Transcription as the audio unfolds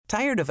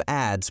Tired of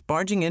ads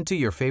barging into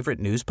your favorite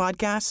news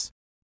podcasts?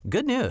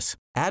 Good news.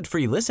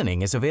 Ad-free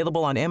listening is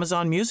available on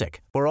Amazon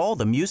Music for all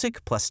the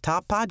music plus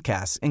top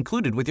podcasts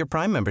included with your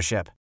Prime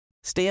membership.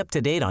 Stay up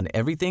to date on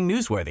everything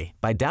newsworthy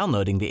by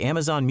downloading the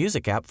Amazon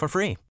Music app for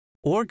free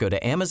or go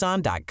to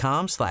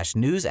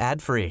amazon.com/news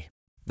ad free.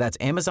 That's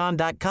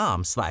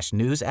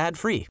amazon.com/news ad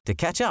free to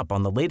catch up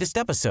on the latest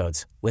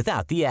episodes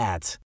without the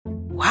ads.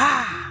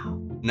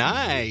 Wow.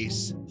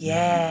 Nice.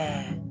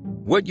 Yeah.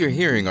 What you're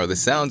hearing are the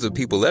sounds of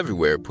people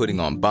everywhere putting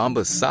on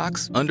Bombas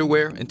socks,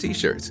 underwear, and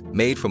T-shirts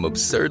made from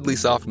absurdly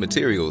soft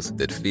materials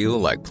that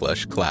feel like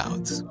plush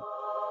clouds.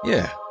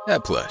 Yeah,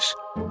 that plush.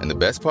 And the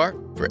best part?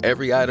 For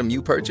every item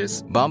you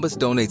purchase, Bombas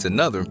donates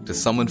another to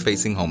someone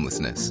facing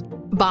homelessness.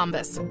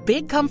 Bombas.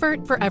 Big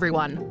comfort for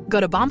everyone. Go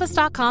to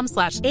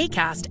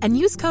bombas.com/ACAST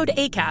and use code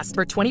ACAST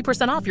for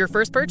 20% off your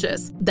first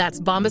purchase.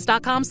 That's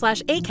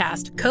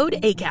bombas.com/ACAST. Code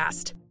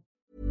ACAST.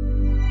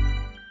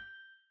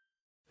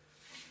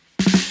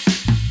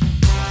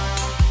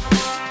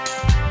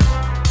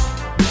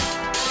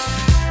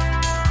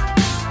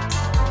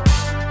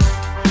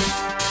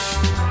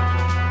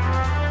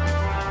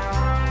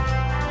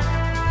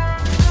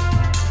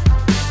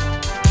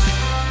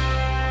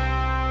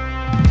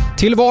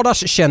 Till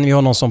vardags känner vi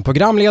honom som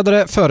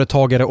programledare,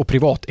 företagare och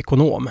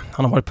privatekonom.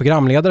 Han har varit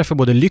programledare för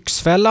både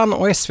Lyxfällan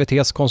och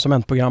SVT:s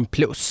konsumentprogram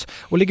Plus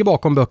och ligger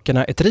bakom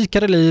böckerna Ett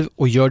rikare liv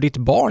och Gör ditt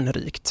barn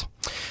rikt.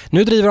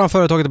 Nu driver han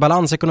företaget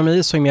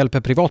Balansekonomi som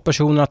hjälper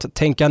privatpersoner att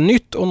tänka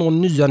nytt och nå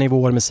nya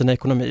nivåer med sina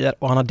ekonomier,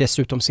 och han har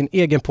dessutom sin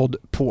egen podd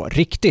På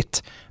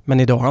riktigt. Men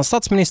idag är han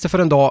statsminister för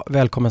en dag.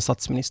 Välkommen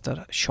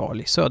statsminister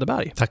Charlie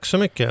Söderberg. Tack så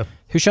mycket.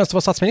 Hur känns det att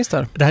vara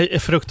statsminister? Det här är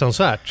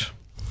fruktansvärt.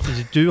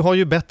 Du har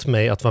ju bett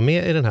mig att vara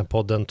med i den här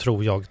podden,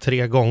 tror jag,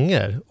 3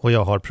 gånger. Och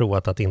jag har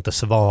provat att inte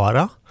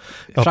svara.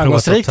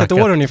 Framgångsrikt ett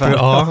år ungefär.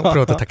 Ja,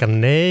 provat att tacka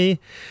nej.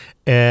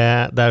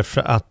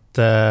 Därför att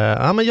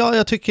men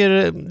jag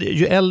tycker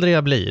ju äldre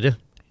jag blir,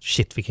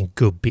 shit vilken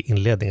gubbig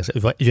inledning,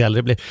 ju äldre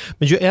jag blir,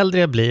 men ju äldre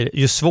jag blir,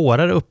 ju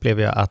svårare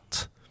upplever jag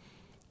att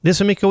det är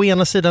så mycket å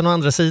ena sidan och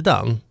andra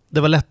sidan.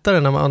 Det var lättare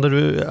när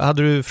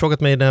hade du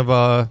frågat mig när jag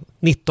var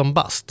 19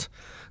 bast.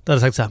 Där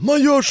hade sagt så här: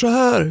 man gör så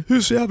här,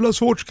 hur så jävla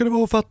svårt ska det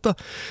vara att fatta?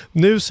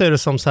 Nu så är det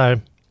som så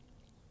här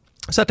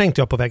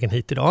tänkte jag på vägen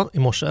hit idag i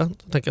morse.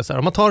 Då tänker jag så här,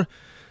 om man tar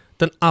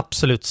den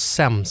absolut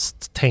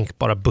sämst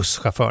tänkbara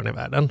busschauffören i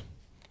världen,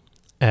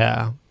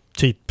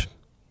 typ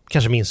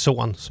kanske min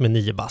son som är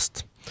 9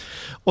 bast,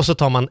 och så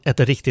tar man ett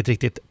riktigt,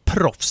 riktigt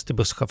proffs till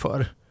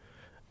busschaufför.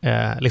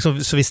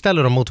 Liksom, så vi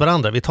ställer dem mot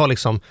varandra. Vi tar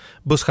liksom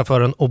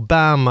busschauffören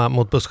Obama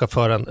mot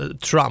busschauffören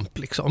Trump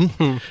liksom.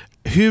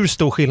 Hur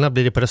stor skillnad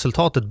blir det på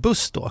resultatet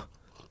buss då?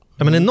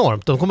 Ja, men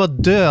enormt. De kommer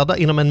att döda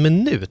inom en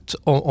minut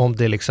om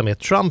det liksom är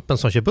Trumpen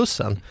som kör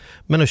bussen.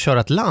 Men att köra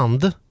ett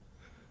land,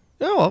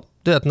 ja,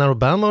 det är att när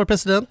Obama var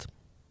president,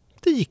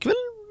 det gick väl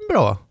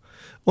bra.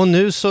 Och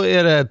nu så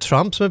är det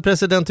Trump som är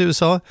president i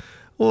USA.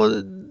 Och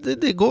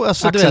det går,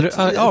 alltså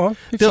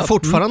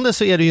fortfarande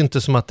så är det ju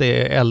inte som att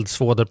det är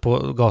eldsvådor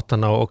på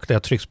gatorna och det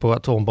trycks på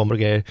atombomber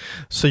och grejer.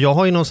 Så jag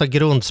har ju någon sån här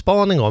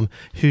grundspaning om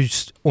hur,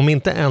 om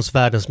inte ens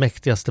världens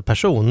mäktigaste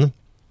person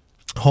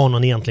har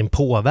någon egentligen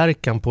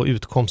påverkan på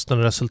utkomsten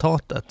och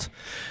resultatet.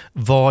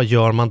 Vad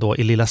gör man då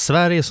i lilla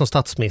Sverige som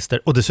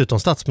statsminister, och dessutom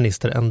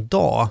statsminister en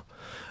dag?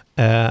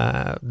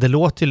 Det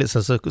låter ju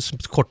liksom, så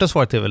korta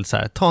svaret är väl så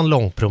här: ta en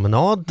lång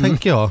promenad,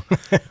 tänker jag.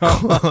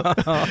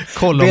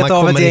 Kolla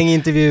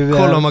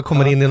om man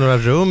kommer in i några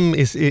rum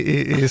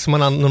som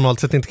man normalt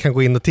sett inte kan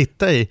gå in och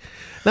titta i.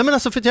 Nej, men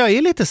alltså, för jag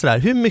är lite sådär,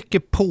 hur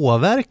mycket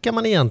påverkar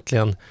man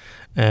egentligen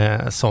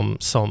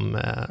som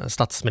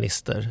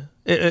statsminister?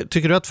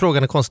 Tycker du att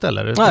frågan är konstig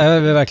eller? Nej,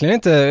 verkligen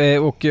inte.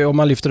 Och om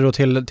man lyfter då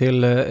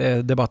till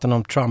debatten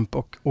om Trump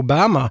och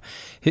Obama,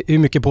 hur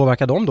mycket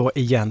påverkar de då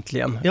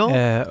egentligen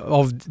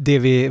av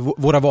det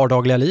våra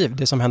vardagliga liv,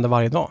 det som händer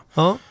varje dag?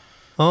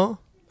 Ja,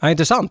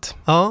 intressant.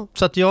 Ja,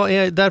 så att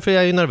därför är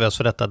jag ju nervös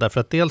för detta, därför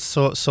att dels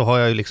så har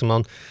jag ju liksom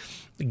någon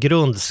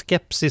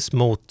grundskepsis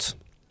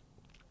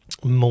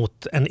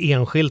mot en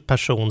enskild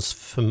persons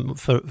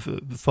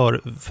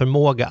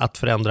förmåga att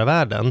förändra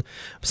världen,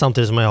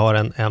 samtidigt som jag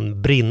har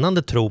en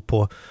brinnande tro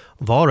på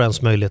var och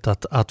ens möjlighet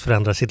att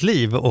förändra sitt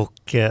liv, och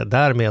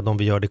därmed om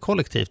vi gör det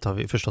kollektivt har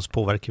vi förstås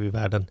påverkar vi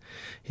världen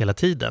hela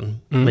tiden.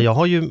 Men jag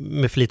har ju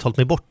med flit hållit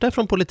mig borta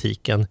från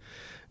politiken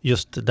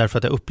just därför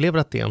att jag upplever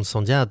att det är en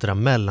sån jädra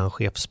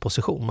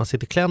mellanchefsposition. Man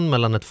sitter klämd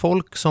mellan ett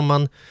folk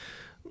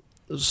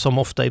som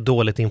ofta är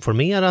dåligt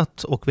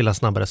informerat och vill ha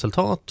snabba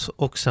resultat,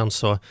 och sen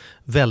så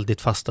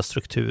väldigt fasta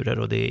strukturer,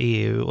 och det är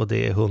EU och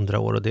det är 100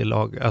 år och det är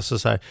lag. Alltså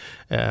så här,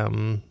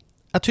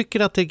 jag tycker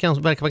att det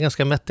verkar vara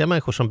ganska mättiga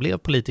människor som blev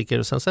politiker,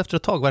 och sen så efter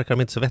ett tag verkar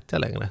de inte så vettiga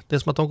längre. Det är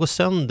som att de går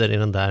sönder i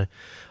den där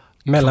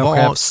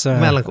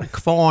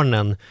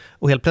mellankvarnen,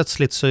 och helt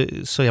plötsligt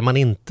så är man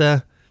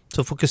inte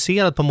så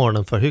fokuserad på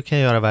morgonen för hur kan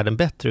jag göra världen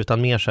bättre,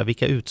 utan mer så här,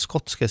 vilka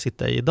utskott ska jag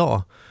sitta i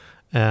idag?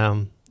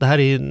 Det här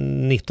är ju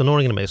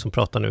 19-åringen med mig som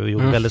pratar nu och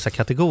gjorde väldigt så här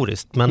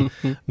kategoriskt.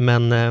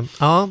 Men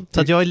ja,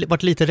 så att jag har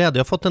varit lite rädd. Jag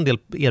har fått en del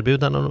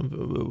erbjudanden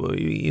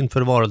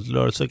inför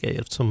valrörelse och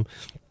grejer som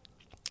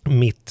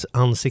mitt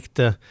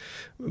ansikte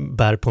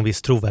bär på en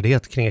viss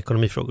trovärdighet kring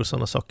ekonomifrågor och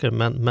sådana saker.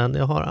 Men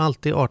jag har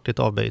alltid artigt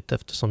avböjt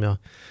eftersom jag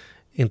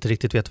inte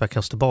riktigt vet vad jag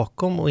kan stå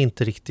bakom och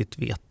inte riktigt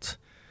vet,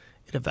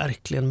 är det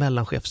verkligen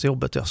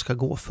mellanchefsjobbet jag ska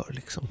gå för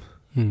liksom.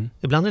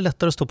 Ibland är det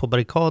lättare att stå på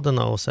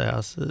barrikaderna och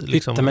säga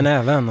liksom, Hytta med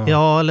näven. Och...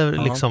 Ja,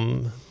 eller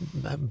liksom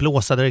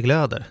blåsa där det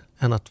glöder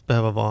än att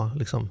behöva vara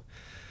liksom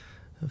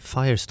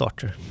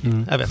firestarter.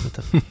 Jag vet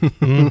inte.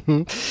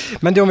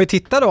 Men om vi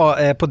tittar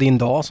då på din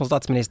dag som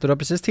statsminister, du har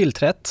precis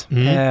tillträtt.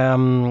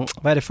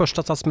 Vad är det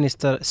första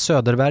statsminister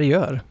Söderberg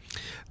gör?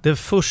 Det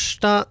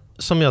första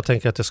som jag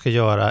tänker att jag ska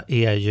göra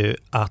är ju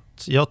att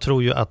jag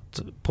tror ju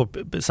att på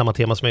samma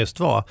tema som jag just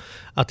var,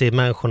 att det är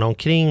människorna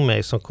omkring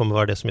mig som kommer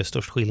vara det som är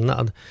störst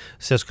skillnad.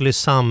 Så jag skulle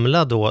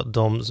samla då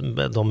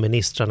de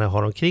ministrarna jag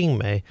har omkring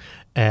mig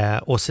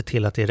och se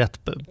till att det är rätt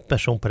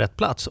person på rätt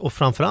plats. Och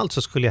framförallt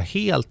så skulle jag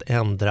helt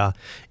ändra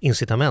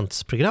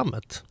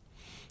incitamentsprogrammet.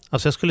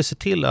 Alltså jag skulle se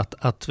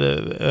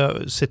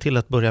till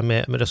att börja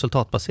med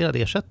resultatbaserad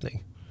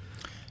ersättning.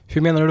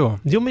 Hur menar du då?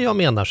 Jo, men jag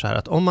menar så här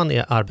att om man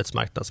är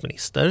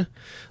arbetsmarknadsminister,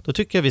 då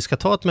tycker jag vi ska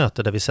ta ett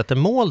möte där vi sätter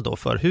mål då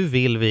för hur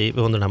vill vi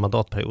under den här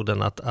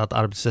mandatperioden att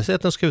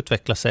arbetslösheten ska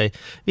utveckla sig.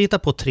 Vi hittar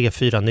på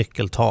 3-4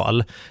 nyckeltal,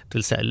 det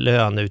vill säga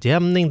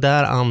löneutjämning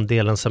där,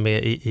 andelen som är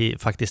i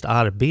faktiskt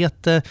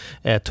arbete,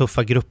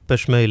 tuffa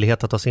gruppers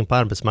möjlighet att ta sig in på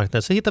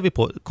arbetsmarknaden. Så hittar vi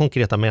på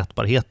konkreta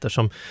mätbarheter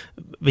som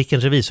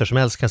vilken revisor som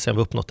helst kan säga om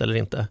vi uppnått eller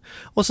inte.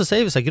 Och så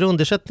säger vi så här,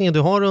 grundersättningen du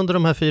har under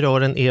de här 4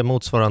 åren är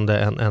motsvarande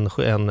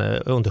en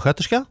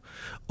undersköterska.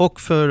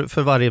 Och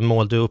för varje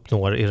mål du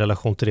uppnår i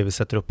relation till det vi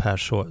sätter upp här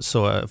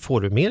så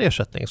får du mer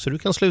ersättning. Så du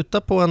kan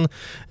sluta på en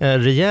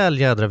rejäl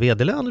jädra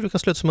vd-lön och du kan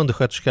sluta som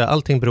undersköterska.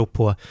 Allting beror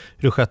på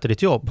hur du sköter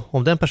ditt jobb.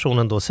 Om den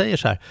personen då säger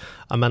så här,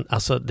 ja men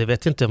alltså det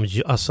vet jag inte om,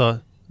 alltså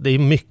det är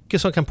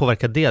mycket som kan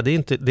påverka det.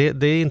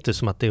 Det är inte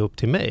som att det är upp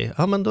till mig.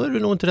 Ja men då är du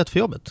nog inte rätt för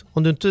jobbet.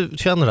 Om du inte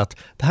känner att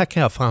det här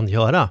kan jag fan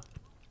göra,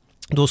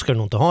 då ska du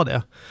nog inte ha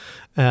det.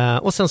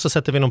 Och sen så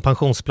sätter vi någon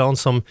pensionsplan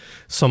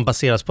som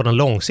baseras på den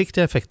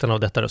långsiktiga effekten av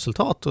detta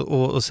resultat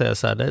och säger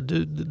så här,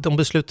 de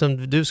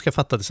besluten du ska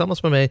fatta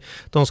tillsammans med mig,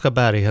 de ska ha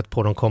bärighet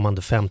på de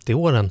kommande 50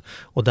 åren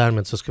och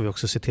därmed så ska vi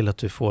också se till att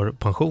du får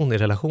pension i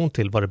relation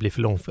till vad det blir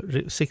för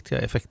långsiktiga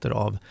effekter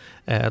av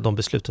de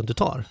besluten du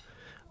tar.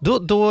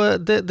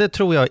 Det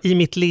tror jag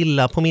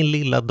på min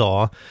lilla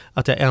dag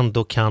att jag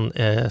ändå kan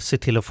se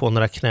till att få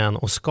några knän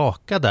och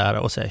skaka där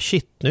och säga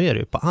shit, nu är det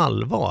ju på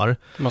allvar.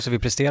 Måste vi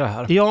prestera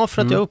här? Ja,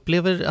 för att jag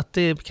upplever att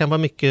det kan vara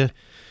mycket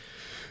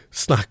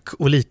snack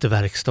och lite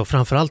verkstad och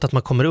framförallt att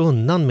man kommer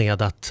undan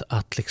med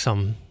att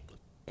liksom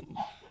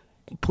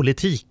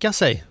politika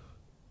sig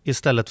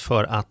istället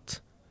för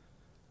att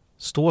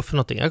stå för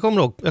någonting. Jag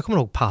kommer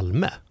ihåg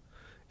Palme.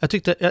 Jag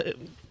tyckte...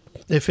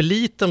 Jag är för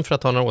liten för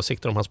att ha några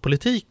åsikter om hans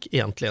politik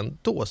egentligen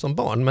då som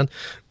barn. Men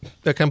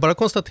jag kan bara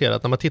konstatera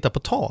att när man tittar på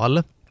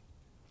tal,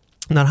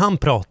 när han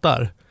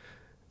pratar,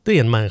 det är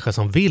en människa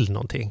som vill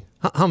någonting.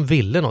 Han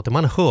ville någonting,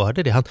 man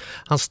hörde det.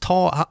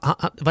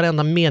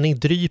 Varenda mening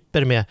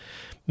dryper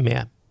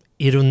med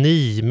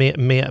ironi,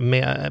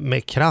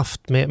 med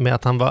kraft, med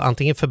att han var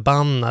antingen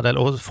förbannad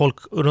och folk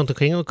runt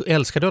omkring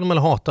älskade honom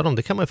eller hatade dem,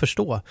 det kan man ju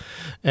förstå.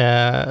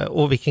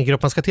 Och vilken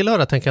grupp man ska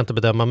tillhöra tänker jag inte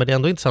bedöma, men det är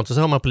ändå intressant. Och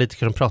så har man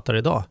politiker som pratar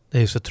idag. Det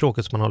är ju så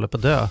tråkigt som man håller på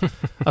att dö.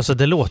 Alltså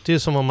det låter ju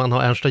som om man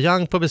har Ernst och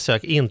Young på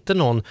besök, inte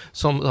någon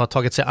som har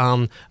tagit sig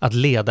an att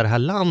leda det här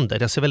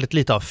landet. Jag ser väldigt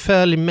lite av,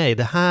 följ mig,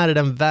 det här är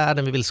den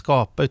världen vi vill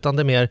skapa, utan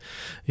det är mer,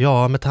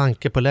 ja med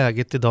tanke på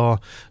läget idag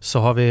så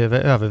har vi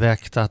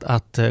övervägt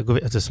att gå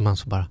vidare. Det är som man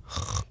så bara...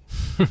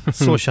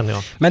 Så känner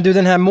jag. Men du,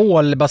 den här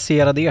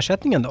målbaserade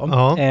ersättningen då.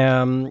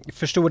 Ja.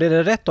 Förstår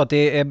det rätt då att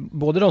det är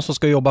både de som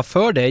ska jobba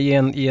för dig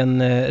i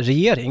en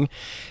regering,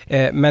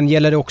 men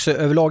gäller det också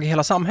överlag i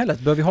hela samhället?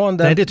 Bör vi ha en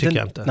Nej, det tycker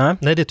jag inte.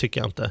 Nej, det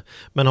tycker jag inte.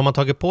 Men om man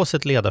tagit på sig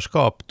ett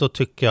ledarskap, då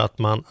tycker jag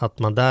att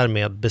man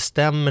därmed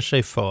bestämmer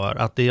sig för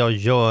att det jag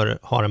gör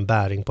har en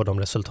bäring på de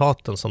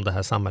resultaten som det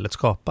här samhället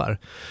skapar.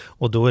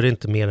 Och då är det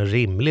inte mer än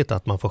rimligt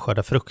att man får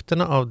skörda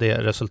frukterna av det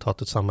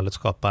resultatet samhället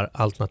skapar,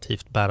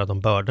 alternativt bära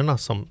de bördorna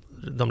som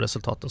de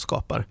resultaten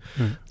skapar.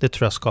 Det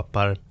tror jag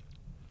skapar,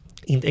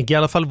 i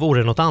alla fall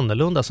vore det något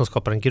annorlunda som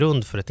skapar en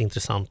grund för ett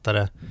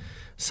intressantare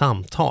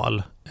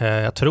samtal.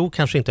 Jag tror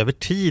kanske inte över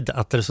tid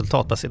att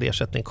resultatbaserad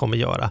ersättning kommer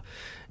göra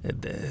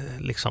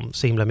liksom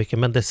så himla mycket,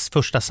 men det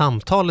första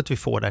samtalet vi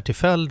får där till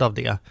följd av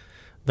det,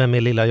 vem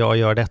är lilla jag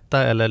gör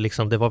detta, eller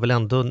liksom, det var väl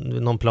ändå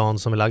någon plan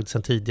som är lagd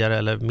sedan tidigare,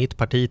 eller mitt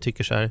parti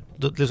tycker så här.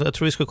 Jag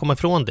tror vi ska komma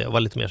ifrån det och vara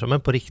lite mer så,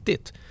 men på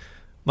riktigt.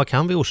 Vad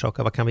kan vi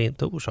orsaka? Vad kan vi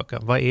inte orsaka?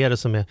 Vad är det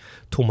som är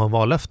tomma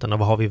vallöften? Och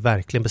vad har vi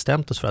verkligen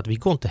bestämt oss för? Att vi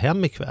går inte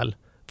hem ikväll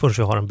förrän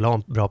vi har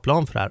en bra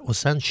plan för det här. Och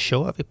sen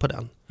kör vi på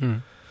den.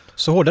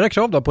 Så hårdare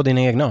krav då på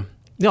dina egna?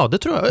 Ja, det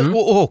tror jag.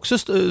 Och också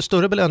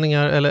större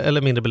belöningar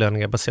eller mindre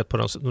belöningar baserat på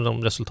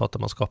de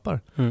resultaten man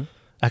skapar. Det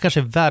här kanske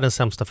är världens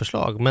sämsta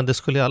förslag, men det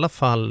skulle i alla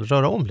fall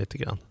röra om lite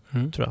grann,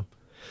 tror jag.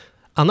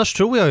 Annars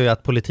tror jag ju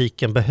att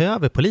politiken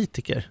behöver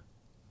politiker.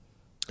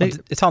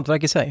 Ett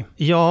hantverk i sig?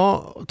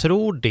 Jag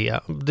tror det.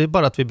 Det är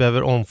bara att vi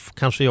behöver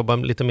kanske jobba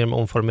lite mer med att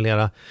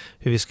omformulera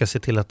hur vi ska se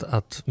till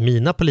att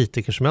mina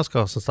politiker som jag ska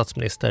ha som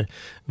statsminister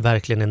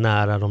verkligen är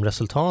nära de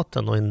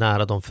resultaten och är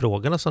nära de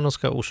frågorna som de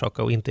ska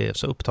orsaka och inte är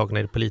så upptagna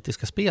i det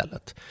politiska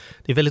spelet.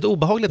 Det är väldigt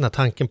obehagligt den här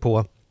tanken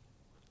på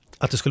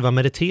att det skulle vara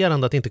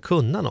meriterande att inte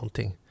kunna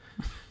någonting.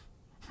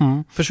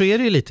 För så är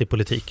det ju lite i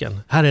politiken.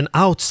 Här är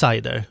en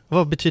outsider.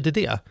 Vad betyder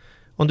det?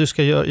 Om du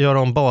ska göra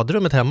om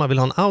badrummet hemma, vill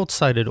ha en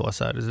outsider då?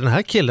 Så här. Den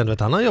här killen, vet,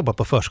 han har jobbat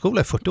på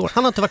förskola i 40 år.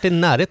 Han har inte varit i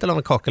närheten av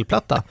en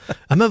kakelplatta.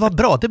 Ja, men vad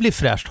bra, det blir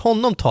fräscht.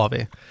 Honom tar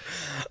vi.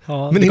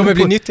 Ja, men det kommer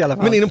bli nytt i alla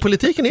fall. Men inom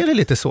politiken är det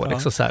lite så.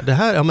 Liksom, så här. Det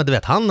här, ja, men du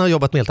vet, han har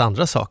jobbat med helt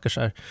andra saker.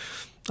 Så här.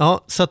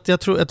 Ja, så att jag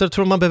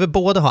tror man behöver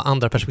både ha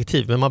andra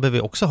perspektiv, men man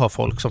behöver också ha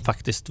folk som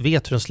faktiskt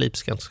vet hur en slip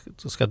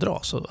ska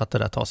dras och att det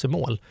där tas i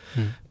mål.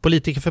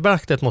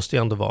 Politikerföraktet måste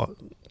ju ändå vara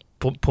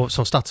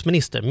som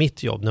statsminister,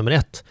 mitt jobb nummer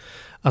 1,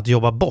 att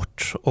jobba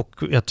bort. Och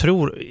jag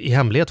tror i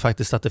hemlighet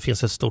faktiskt att det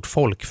finns ett stort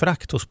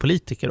folkförakt hos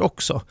politiker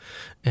också.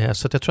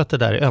 Så att jag tror att det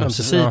där är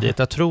ömsesidigt.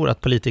 Jag tror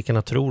att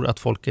politikerna tror att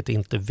folket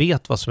inte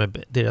vet vad som är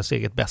deras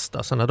eget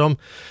bästa. Så när de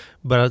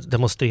börjar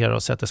demonstrera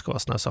och säga att det ska vara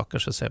såna här saker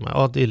så säger man,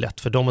 ja, det är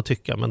lätt för dem att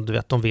tycka, men du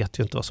vet, de vet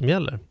ju inte vad som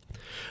gäller.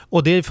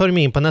 Och det för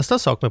mig in på nästa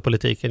sak med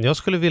politiken. Jag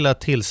skulle vilja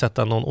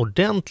tillsätta någon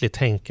ordentlig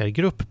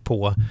tänkargrupp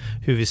på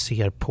hur vi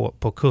ser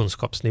på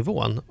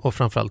kunskapsnivån och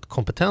framförallt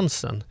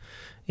kompetensen.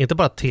 Inte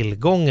bara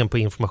tillgången på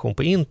information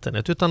på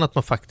internet, utan att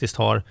man faktiskt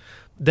har...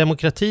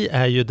 Demokrati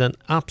är ju den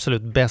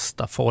absolut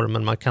bästa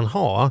formen man kan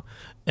ha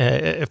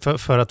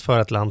för att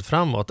föra ett land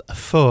framåt,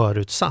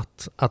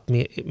 förutsatt att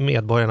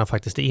medborgarna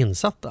faktiskt är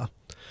insatta.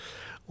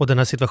 Och den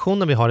här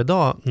situationen vi har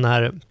idag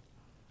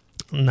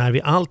när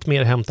vi allt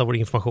mer hämtar vår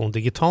information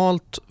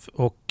digitalt,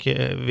 och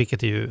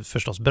vilket är ju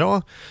förstås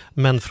bra,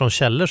 men från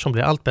källor som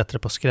blir allt bättre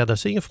på att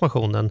skräddarsy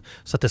informationen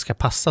så att det ska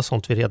passa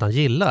sånt vi redan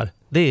gillar,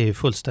 det är ju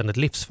fullständigt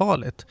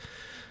livsfarligt.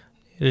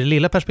 I det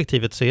lilla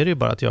perspektivet så är det ju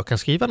bara att jag kan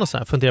skriva något så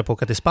här, fundera på att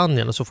åka till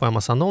Spanien och så får jag en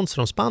massa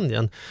annonser om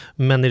Spanien.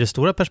 Men i det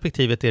stora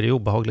perspektivet är det ju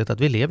obehagligt att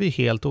vi lever i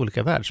helt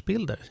olika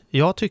världsbilder.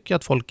 Jag tycker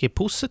att folk är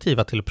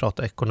positiva till att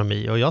prata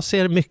ekonomi och jag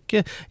ser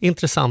mycket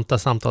intressanta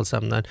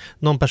samtalsämnen.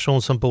 Någon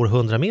person som bor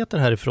 100 meter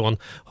härifrån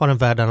har en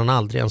värld där han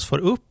aldrig ens får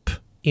upp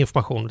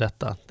information om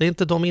detta. Det är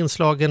inte de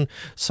inslagen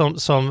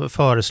som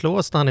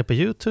föreslås när han är på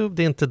YouTube.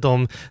 Det är inte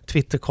de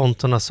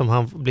Twitterkontona som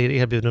han blir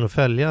erbjuden att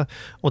följa.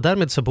 Och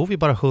därmed så bor vi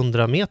bara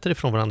 100 meter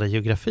ifrån varandra i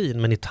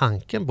geografin. Men i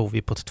tanken bor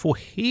vi på 2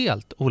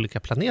 helt olika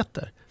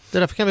planeter.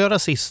 Därför kan vi ha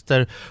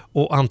rasister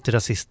och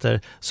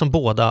antirasister som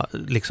båda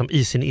liksom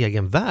i sin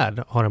egen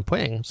värld har en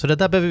poäng. Så det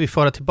där behöver vi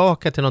föra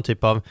tillbaka till någon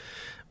typ av...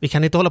 Vi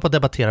kan inte hålla på att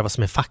debattera vad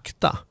som är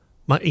fakta.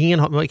 Man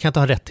kan inte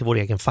ha rätt till vår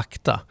egen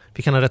fakta.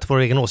 Vi kan ha rätt till vår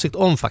egen åsikt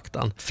om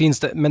faktan.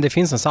 Men det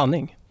finns en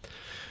sanning?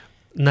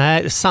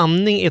 Nej,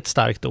 sanning är ett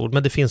starkt ord,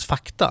 men det finns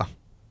fakta.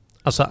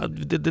 Alltså,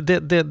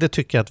 det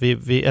tycker jag att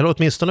vi eller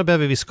åtminstone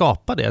behöver vi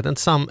skapa det.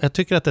 Jag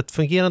tycker att ett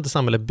fungerande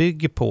samhälle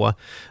bygger på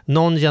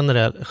någon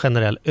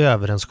generell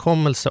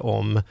överenskommelse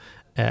om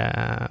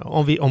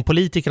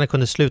politikerna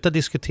kunde sluta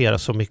diskutera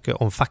så mycket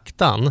om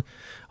faktan.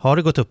 Har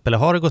det gått upp eller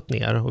har det gått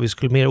ner? Och vi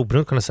skulle mer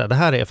oberoende kunna säga det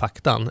här är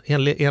faktan.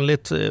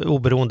 Enligt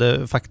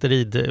oberoende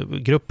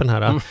faktoridgruppen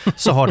här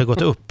så har det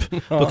gått upp.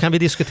 Då kan vi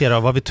diskutera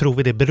vad vi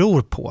tror det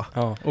beror på.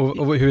 Ja.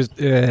 Och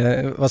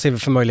vad ser vi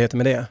för möjligheter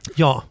med det?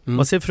 Ja,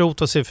 vad ser vi för hot,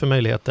 vad ser vi för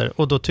möjligheter?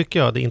 Och då tycker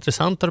jag det är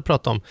intressant att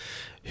prata om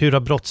hur har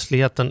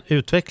brottsligheten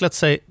utvecklat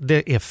sig.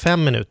 Det är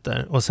 5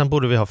 minuter och sen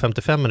borde vi ha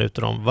 55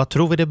 minuter om vad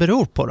tror vi det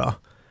beror på då?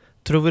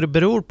 Tror vi det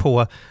beror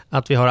på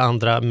att vi har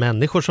andra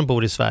människor som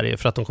bor i Sverige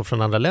för att de kommer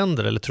från andra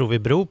länder? Eller tror vi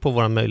det beror på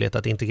vår möjlighet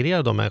att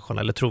integrera de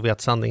människorna? Eller tror vi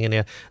att sanningen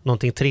är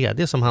någonting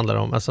tredje som handlar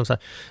om... Alltså så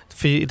här,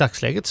 för i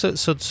dagsläget så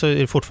är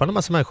det fortfarande en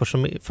massa människor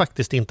som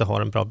faktiskt inte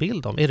har en bra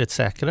bild om. Är det ett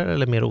säkrare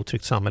eller mer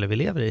otryggt samhälle vi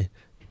lever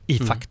i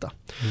fakta?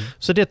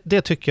 Så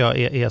det tycker jag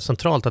är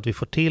centralt, att vi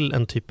får till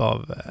en typ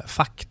av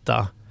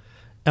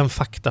en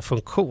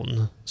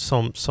faktafunktion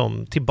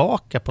som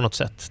tillbaka på något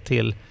sätt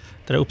till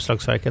det där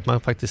uppslagsverket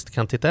man faktiskt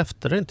kan titta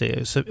efter. Det inte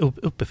är så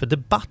uppe för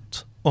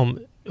debatt om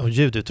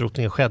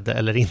ljudutrotningen skedde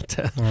eller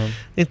inte. Det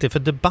är inte för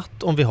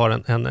debatt om vi har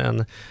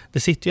en det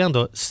sitter ju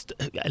ändå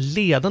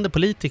ledande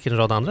politiker i en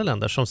rad andra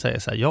länder som säger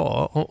så här,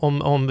 ja,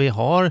 om vi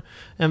har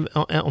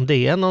om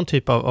det är någon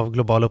typ av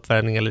global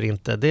uppvärmning eller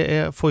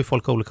inte, får ju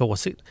folk ha olika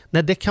åsikter.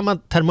 Nej,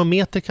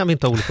 termometer kan vi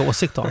inte ha olika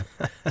åsikter om.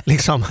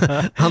 Liksom,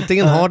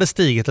 antingen har det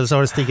stigit eller så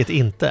har det stigit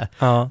inte.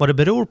 Vad det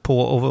beror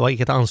på och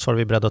vilket ansvar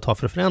vi är beredda att ta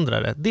för att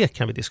förändra det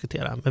kan vi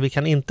diskutera. Men vi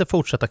kan inte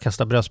fortsätta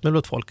kasta bröstmjöl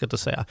åt folket och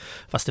säga,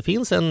 fast det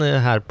finns en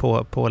här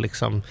på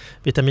liksom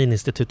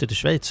vitamininstitutet i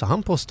Schweiz, så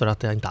han påstår att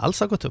det inte alls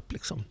har gått upp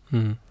liksom.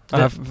 Ja,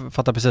 jag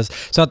fattar precis.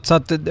 Så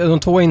att de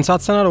 2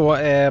 insatserna då,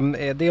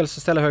 dels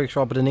ställa högre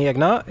krav på den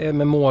egna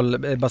med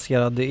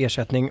målbaserad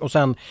ersättning och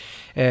sen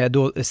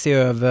då se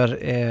över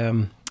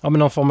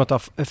någon form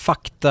av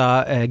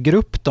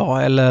faktagrupp då,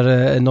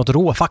 eller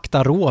något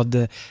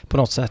faktaråd på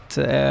något sätt.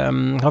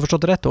 Har jag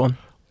förstått det rätt då?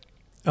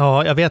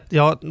 Ja,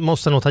 jag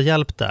måste nog ta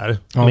hjälp där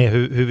med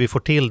hur vi får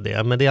till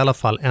det. Men det är i alla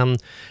fall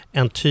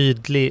en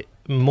tydlig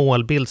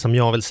målbild som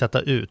jag vill sätta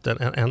ut,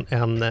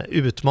 en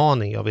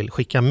utmaning jag vill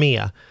skicka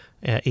med,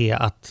 är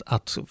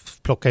att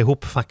plocka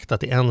ihop fakta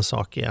till en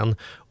sak igen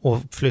och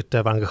flytta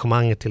över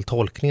engagemanget till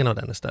tolkningen av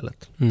den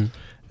istället.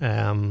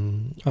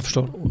 Jag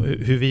förstår.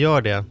 Hur vi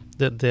gör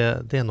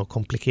det är nog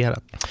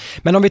komplikerat.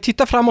 Men om vi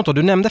tittar framåt då,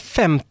 du nämnde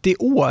 50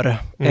 år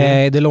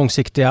det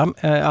långsiktiga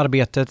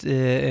arbetet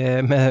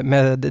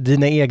med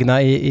dina egna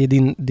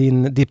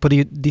på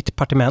ditt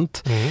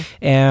departement.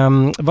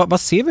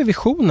 Vad ser vi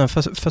visionen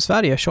för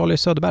Sverige? Charlie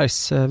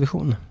Söderbergs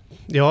vision?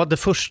 Ja, det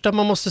första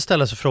man måste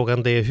ställa sig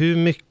frågan, det är hur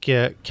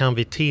mycket kan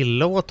vi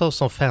tillåta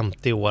oss om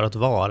 50 år att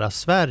vara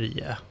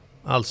Sverige?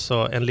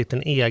 Alltså en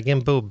liten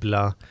egen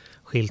bubbla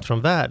skilt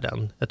från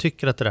världen. Jag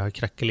tycker att det där har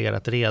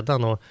krackelerat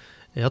redan, och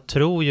jag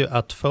tror ju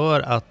att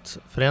för att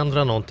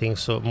förändra någonting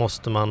så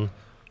måste man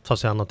ta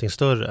sig an någonting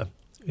större.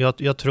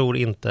 Jag tror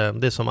inte,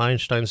 det är som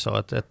Einstein sa,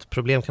 att ett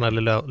problem kan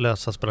aldrig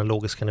lösas på den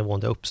logiska nivån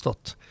det har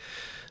uppstått.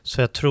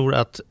 Så jag tror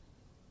att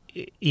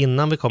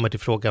innan vi kommer till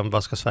frågan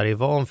vad ska Sverige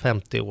vara om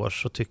 50 år,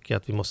 så tycker jag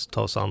att vi måste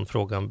ta oss an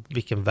frågan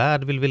vilken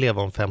värld vill vi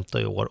leva om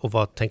 50 år och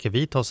vad tänker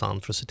vi ta oss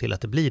an för att se till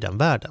att det blir den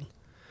världen.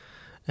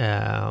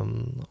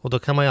 Och då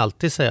kan man ju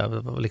alltid säga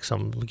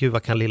liksom, gud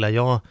vad kan lilla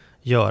jag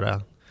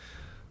göra?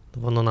 Det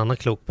var någon annan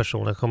klok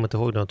person, jag kommer inte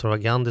ihåg det, jag tror det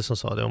var Gandhi som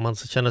sa det. Om man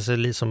känner sig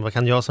liksom, vad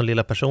kan jag som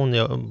lilla person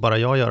bara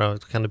jag göra?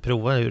 Kan du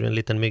prova hur en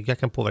liten mygga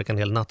kan påverka en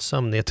hel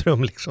nattsömn i ett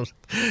rum liksom?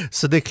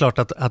 Så det är klart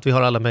att vi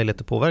har alla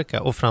möjligheter att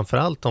påverka, och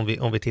framförallt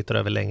om vi tittar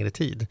över längre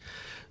tid.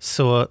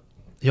 Så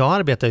jag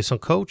arbetar ju som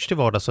coach till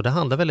vardags, och det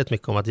handlar väldigt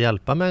mycket om att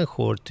hjälpa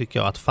människor, tycker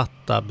jag, att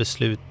fatta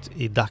beslut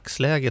i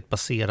dagsläget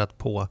baserat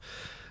på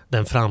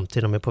den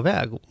framtid de är på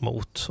väg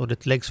mot. Och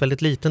det läggs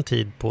väldigt liten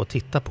tid på att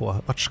titta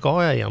på vart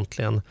ska jag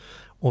egentligen,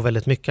 och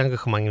väldigt mycket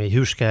engagemang i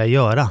hur ska jag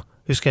göra?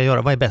 Hur ska jag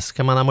göra? Vad är bäst?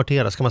 Ska man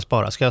amortera? Ska man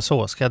spara? Ska jag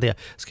så? Ska jag det?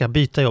 Ska jag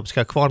byta jobb? Ska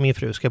jag kvar min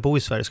fru? Ska jag bo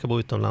i Sverige? Ska jag bo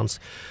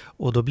utomlands?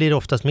 Och då blir det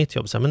oftast mitt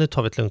jobb. Så här, men nu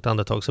tar vi ett lugnt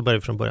andetag, så börjar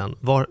vi från början.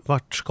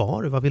 Vart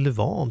ska du? Vad vill du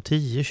vara om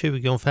 10,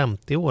 20, om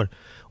 50 år?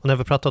 Och när vi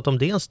har pratat om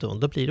det en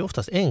stund, då blir det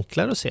oftast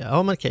enklare att se.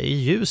 Ja, men okej, i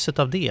ljuset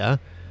av det,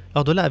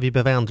 ja då lär vi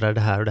behöva ändra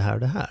det här och det här och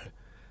det här.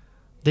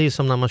 Det är ju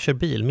som när man kör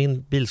bil.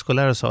 Min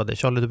bilskollärare sa det.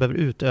 Charlie, du behöver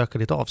utöka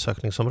ditt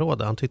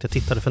avsökningsområde. Han tyckte jag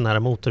tittade för nära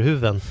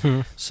motorhuven.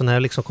 Så när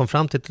jag liksom kom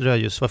fram till ett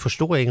rödljus var först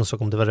då jag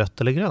insåg om det var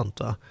rött eller grönt.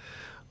 Va?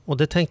 Och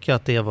det tänker jag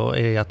att det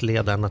är att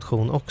leda en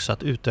nation också.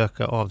 Att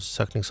utöka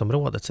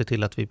avsökningsområdet. Se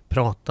till att vi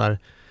pratar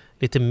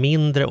lite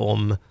mindre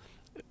om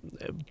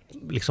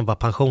liksom vad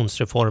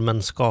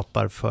pensionsreformen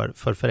skapar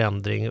för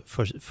förändring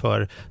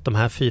för de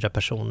här 4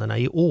 personerna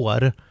i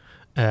år.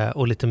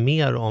 Och lite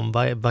mer om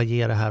vad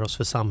ger det här oss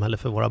för samhälle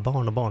för våra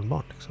barn och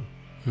barnbarn. Liksom.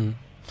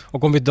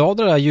 Och om vi drar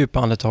det där djupa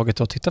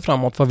andetaget och tittar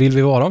framåt, vad vill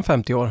vi vara om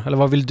 50 år? Eller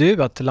vad vill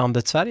du att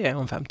landet Sverige är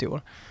om 50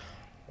 år?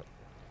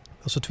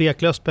 Alltså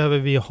tveklöst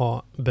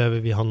behöver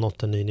vi ha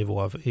nått en ny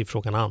nivå i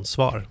frågan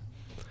ansvar.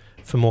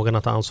 Förmågan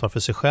att ta ansvar för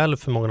sig själv,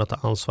 förmågan att ta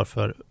ansvar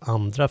för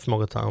andra,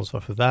 förmågan att ta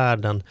ansvar för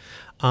världen.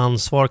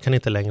 Ansvar kan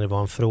inte längre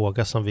vara en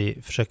fråga som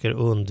vi försöker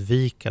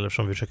undvika eller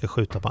som vi försöker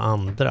skjuta på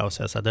andra och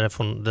säga så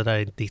här, det där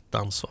är ditt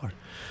ansvar.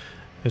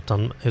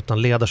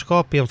 Utan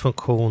ledarskap är en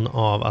funktion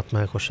av att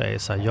människor säger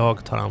så här,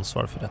 jag tar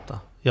ansvar för detta.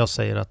 Jag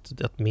säger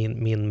att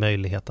min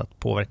möjlighet att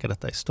påverka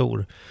detta är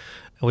stor.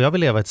 Och jag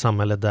vill leva i ett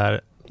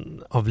samhälle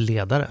av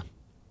ledare.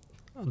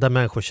 Där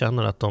människor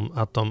känner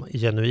att de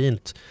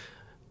genuint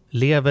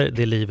lever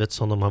det livet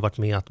som de har varit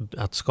med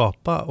att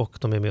skapa, och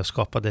de är med att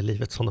skapa det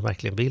livet som de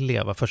verkligen vill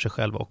leva för sig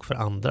själva och för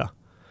andra.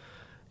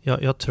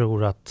 Jag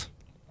tror att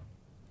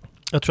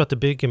det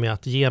bygger med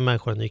att ge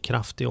människor en ny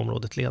kraft i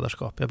området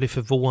ledarskap. Jag blir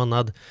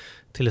förvånad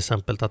till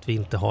exempel att vi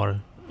inte har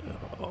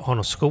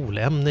något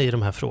skolämne i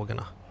de här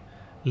frågorna.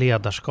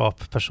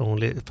 Ledarskap,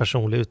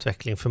 personlig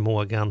utveckling,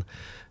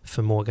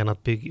 förmågan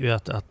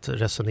att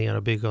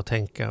resonera, bygga och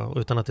tänka,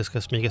 utan att det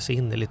ska smygas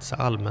in i lite så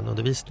allmän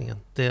undervisningen.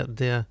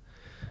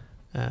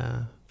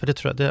 För det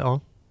tror jag,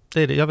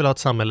 det är det. Jag vill ha ett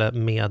samhälle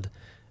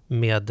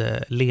med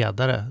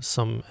ledare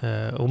som,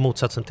 och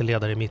motsatsen till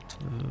ledare i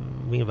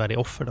min värld är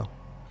offer då.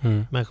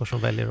 Människor som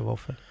väljer att vara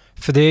offer.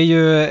 För det är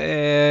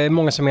ju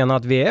många som menar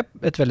att vi är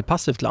ett väldigt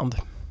passivt land.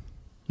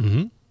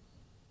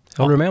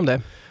 Håller du med om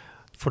det?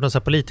 Får de så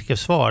här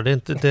politikersvar? Det är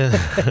inte det.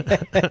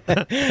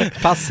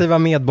 Passiva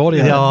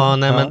medborgare.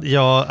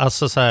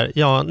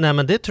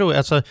 Men det tror jag.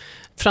 Alltså,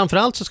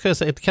 framförallt så ska jag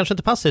säga, kanske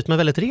inte passivt, men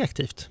väldigt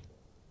reaktivt.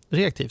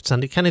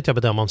 Sen kan inte jag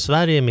bedöma om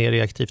Sverige är mer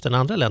reaktivt än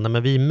andra länder,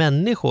 men vi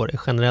människor är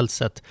generellt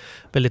sett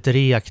väldigt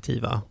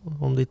reaktiva.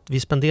 Vi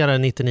spenderar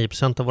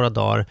 99% av våra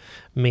dagar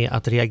med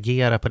att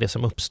reagera på det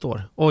som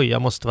uppstår. Oj,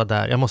 jag måste vara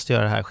där, jag måste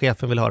göra det här,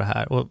 chefen vill ha det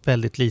här, och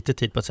väldigt lite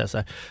tid på att säga så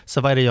här.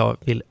 Så vad är det jag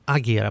vill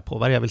agera på?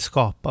 Vad är det jag vill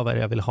skapa? Vad är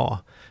det jag vill ha?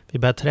 Vi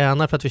börjar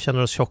träna för att vi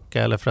känner oss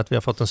tjocka eller för att vi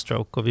har fått en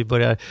stroke, och vi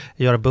börjar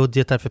göra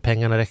budgetar för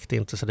pengarna räckte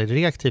inte, så det är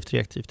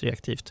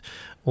reaktivt.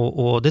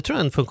 Och det tror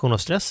jag är en funktion av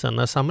stressen.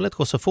 När samhället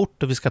går så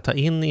fort och vi ska ta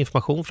in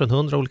information från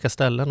 100 olika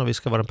ställen och vi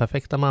ska vara den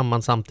perfekta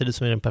mamman samtidigt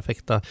som vi är den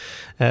perfekta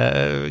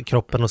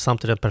kroppen och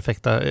samtidigt den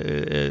perfekta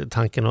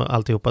tanken och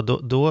alltihopa,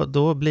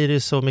 då blir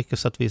det så mycket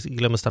så att vi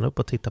glömmer stanna upp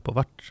och titta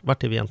på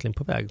vart är vi egentligen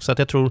på väg. Så att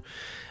jag tror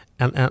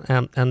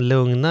en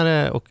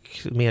lugnare och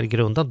mer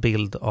grundad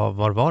bild av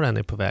var en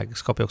är på väg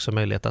skapar också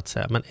möjlighet att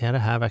säga, men är det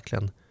här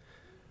verkligen...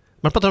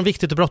 Man pratar om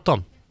viktigt och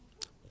bråttom.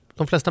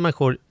 De flesta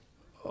människor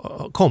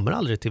kommer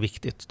aldrig till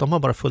viktigt. De har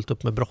bara fullt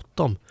upp med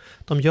bråttom.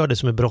 De gör det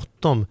som är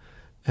bråttom,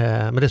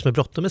 men det som är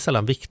bråttom är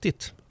sällan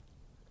viktigt.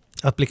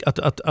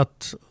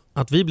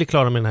 Att vi blir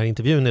klara med den här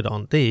intervjun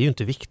idag, det är ju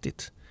inte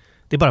viktigt.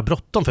 Det är bara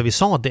bråttom för vi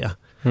sa det.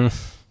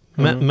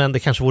 Men det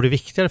kanske vore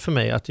viktigare för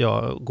mig att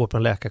jag går på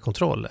en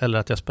läkarkontroll eller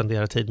att jag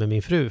spenderar tid med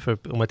min fru. För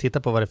om jag tittar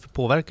på vad det är för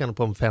påverkan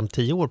på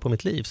 5-10 år på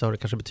mitt liv, så har det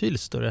kanske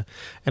betydligt större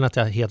än att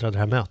jag hedrar det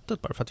här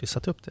mötet bara för att vi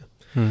satt upp det.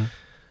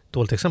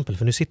 Dåligt exempel,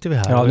 för nu sitter vi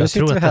här. Ja, nu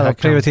sitter vi här och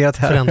prioriterat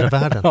här. Förändra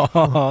världen.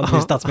 Ja, du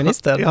är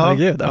statsminister. Ja.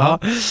 Herregud. Ja.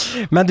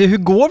 Men hur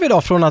går vi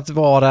då från att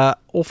vara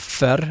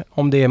offer,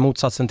 om det är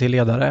motsatsen till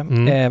ledare?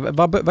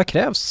 Vad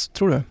krävs,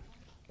 tror du?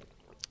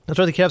 Jag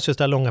tror att det krävs just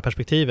det här långa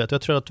perspektivet.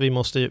 Jag tror att vi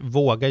måste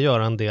våga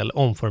göra en del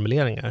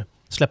omformuleringar.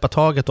 Släppa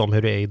taget om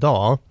hur det är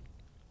idag.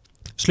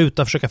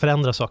 Sluta försöka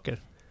förändra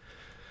saker.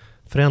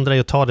 Förändra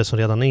och ta det som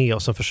redan är,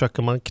 och så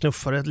försöker man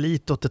knuffa det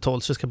lite åt ett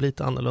håll så det ska bli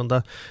lite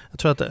annorlunda.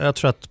 Jag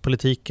tror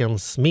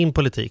att min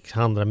politik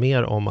handlar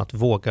mer om att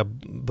våga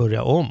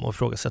börja om och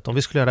frågasätta om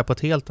vi skulle göra det på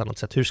ett helt annat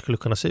sätt. Hur skulle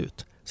det kunna se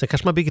ut? Sen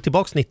kanske man bygger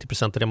tillbaka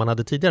 90% av det man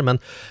hade tidigare,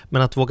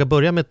 men att våga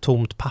börja med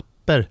tomt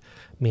papper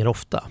mer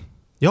ofta.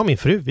 Jag och min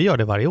fru, vi gör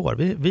det varje år.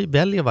 Vi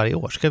väljer varje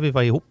år. Ska vi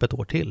vara ihop ett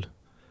år till?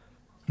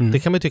 Det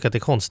kan man ju tycka att det är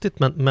konstigt,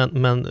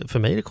 men för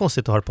mig är det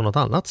konstigt att ha det på något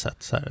annat sätt.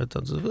 Så här.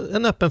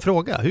 En öppen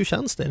fråga. Hur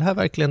känns det? Är det här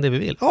verkligen det vi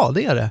vill? Ja,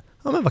 det är det.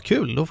 Ja, men vad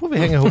kul. Då får vi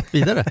hänga ihop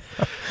vidare.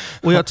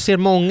 Och jag ser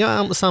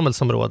många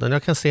samhällsområden.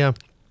 Jag kan se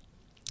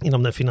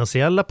inom den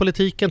finansiella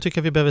politiken tycker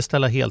jag vi behöver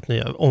ställa helt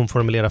nya,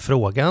 omformulera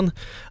frågan.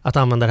 Att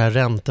använda det här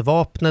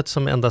räntevapnet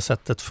som enda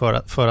sättet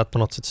för att på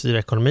något sätt styra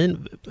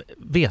ekonomin.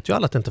 Vet ju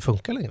alla att det inte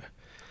funkar längre.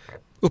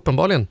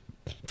 Uppenbarligen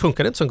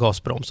funkar det inte som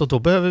gasbroms, och då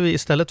behöver vi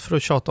istället för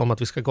att tjata om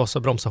att vi ska gasa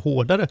och bromsa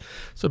hårdare,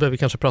 så behöver vi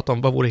kanske prata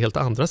om vad vore helt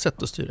andra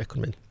sätt att styra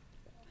ekonomin.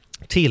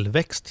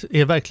 Tillväxt,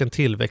 är verkligen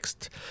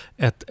tillväxt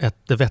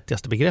det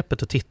vettigaste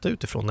begreppet att titta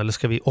utifrån, eller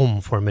ska vi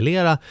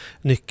omformulera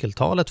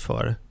nyckeltalet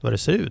för vad det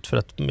ser ut? För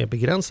att med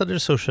begränsade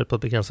resurser på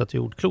ett begränsat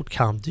jordklot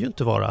kan det ju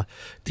inte vara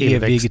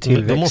tillväxt.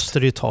 Då måste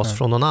det ju tas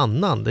från någon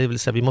annan. Det vill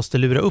säga vi måste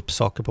lura upp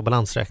saker på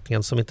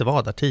balansräkningen som inte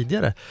var där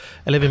tidigare.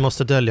 Eller vi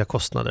måste dölja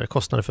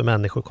kostnader för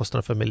människor,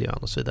 kostnader för miljön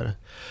och så vidare.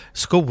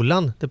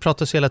 Skolan, det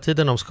pratas hela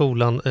tiden om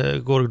skolan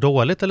går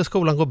dåligt eller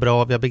skolan går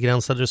bra, vi har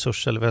begränsade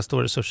resurser eller vi har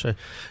stora resurser.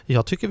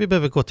 Jag tycker vi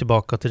behöver gå tillbaka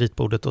till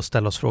ritbordet och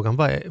ställa oss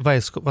frågan,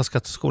 vad ska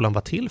skolan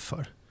vara till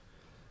för?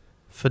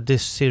 För det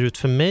ser ut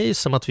för mig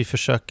som att vi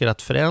försöker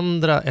att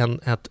förändra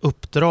ett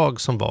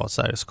uppdrag som var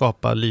så här,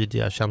 skapa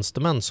lydiga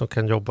tjänstemän som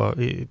kan jobba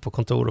på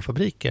kontor och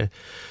fabriker.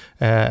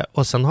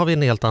 Och sen har vi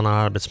en helt annan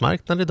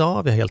arbetsmarknad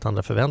idag, vi har helt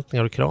andra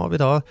förväntningar och krav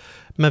idag,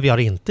 men vi har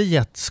inte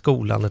gett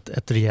skolan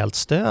ett rejält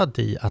stöd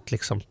i att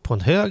liksom på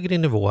en högre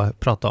nivå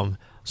prata om,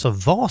 så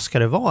vad ska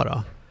det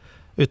vara?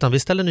 Utan vi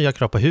ställer nya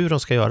krav på hur de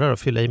ska göra det och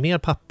fylla i mer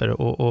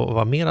papper och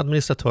vara mer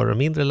administratörer och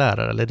mindre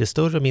lärare, eller det är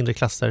större och mindre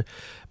klasser.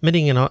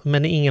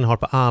 Men ingen har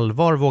på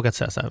allvar vågat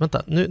säga så här,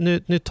 vänta,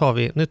 nu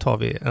tar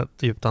vi ett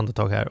djupt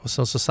andetag här, och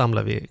sen så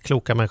samlar vi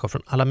kloka människor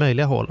från alla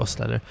möjliga håll och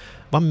ställer,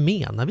 vad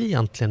menar vi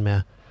egentligen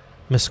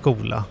med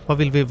skola? Vad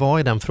vill vi vara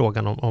i den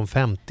frågan om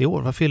 50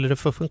 år? Vad fyller det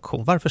för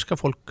funktion? Varför ska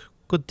folk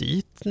gå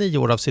dit 9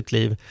 år av sitt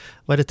liv?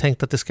 Vad är det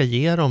tänkt att det ska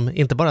ge dem?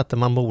 Inte bara att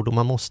man borde och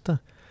man måste.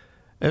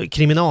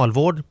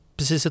 Kriminalvård,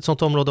 precis ett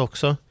sånt område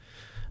också.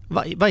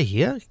 Vad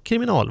är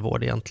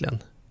kriminalvård egentligen?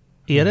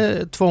 Är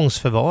det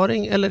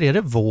tvångsförvaring eller är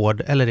det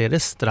vård eller är det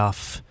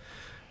straff?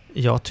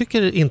 Jag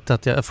tycker inte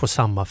att jag får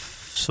samma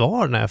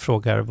svar när jag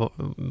frågar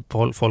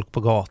folk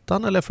på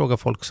gatan eller frågar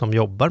folk som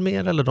jobbar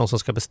med eller de som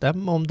ska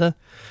bestämma om det.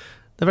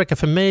 Det verkar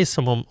för mig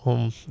som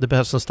om det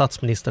behövs en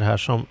statsminister här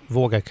som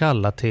vågar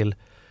kalla till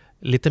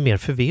lite mer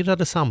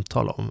förvirrade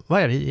samtal om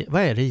vad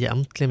är det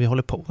egentligen vi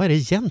håller på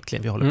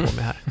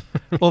med här?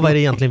 Och vad är det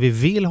egentligen vi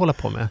vill hålla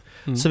på med?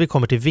 Så vi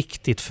kommer till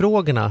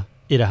viktigt-frågorna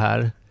i det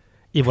här,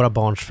 i våra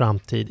barns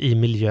framtid, i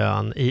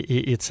miljön,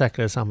 i ett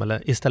säkrare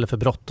samhälle, istället för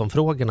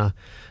bråttom-frågorna.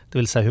 Det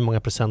vill säga hur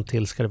många procent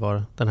till ska det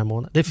vara den här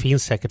månaden? Det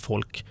finns säkert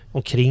folk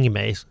omkring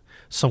mig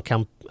som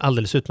kan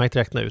alldeles utmärkt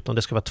räkna ut om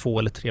det ska vara 2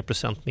 eller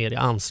 3% mer i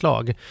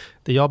anslag.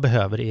 Det jag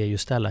behöver är ju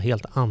ställa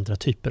helt andra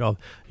typer av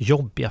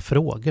jobbiga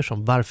frågor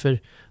som varför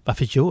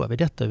gör vi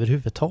detta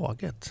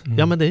överhuvudtaget?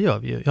 Ja, men det gör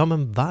vi ju. Ja,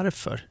 men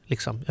varför?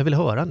 Liksom, jag vill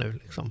höra nu.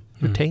 Liksom.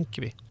 Hur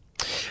tänker vi?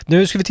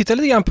 Nu ska vi titta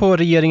lite grann på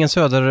regeringen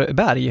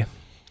Söderberg.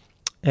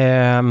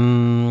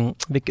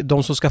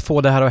 De som ska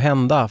få det här att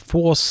hända.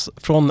 Få oss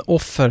från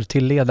offer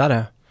till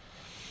ledare.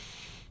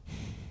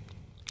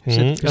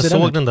 Jag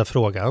såg den där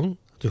frågan.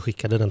 Du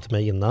skickade den till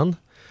mig innan.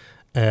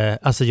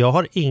 Alltså jag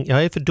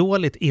är för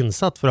dåligt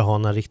insatt för att ha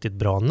några riktigt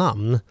bra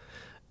namn.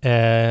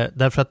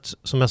 Därför att,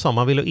 som jag sa,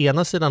 man vill å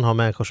ena sidan ha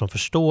människor som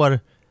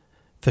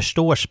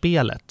förstår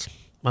spelet.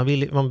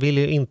 Man vill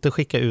ju inte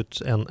skicka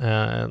ut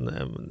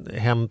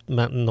hem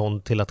med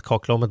någon till att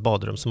kakla om ett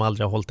badrum som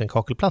aldrig har hållit en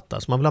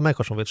kakelplatta. Så man vill ha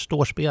människor som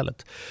förstår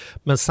spelet.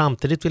 Men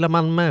samtidigt vill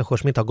man människor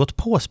som inte har gått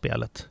på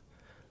spelet.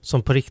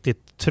 Som på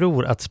riktigt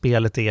tror att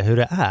spelet är hur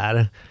det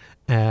är.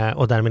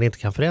 Och därmed inte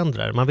kan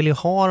förändra det. Man vill ju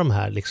ha de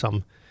här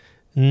liksom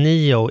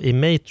Neo i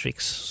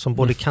Matrix som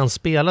både kan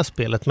spela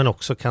spelet men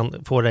också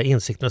kan få det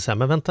insikten och säga,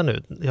 men vänta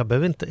nu, jag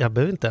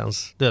behöver inte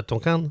ens, de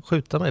kan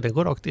skjuta mig, det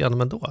går rakt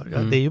igenom ändå.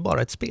 Det är ju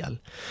bara ett spel.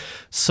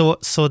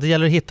 Så det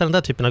gäller att hitta den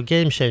där typen av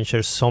game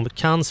changers som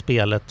kan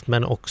spelet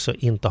men också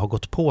inte har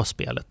gått på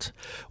spelet.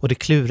 Och det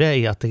kluriga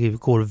är att det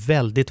går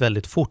väldigt,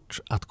 väldigt fort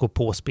att gå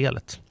på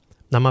spelet.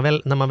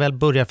 När man väl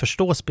börjar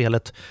förstå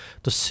spelet,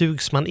 då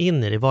sugs man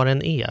in i det, vad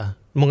den är.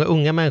 Många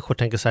unga människor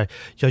tänker så här,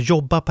 jag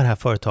jobbar på det här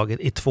företaget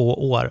i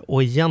 2 år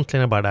och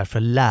egentligen är bara där för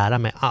att lära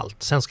mig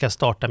allt. Sen ska jag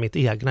starta mitt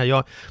egna.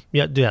 Jag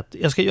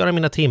ska göra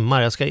mina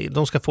timmar,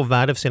 de ska få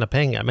värde för sina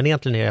pengar, men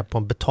egentligen är jag på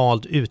en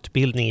betald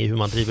utbildning i hur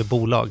man driver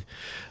bolag.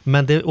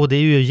 Och det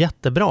är ju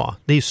jättebra.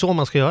 Det är ju så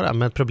man ska göra,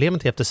 men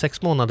problemet är efter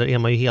 6 månader är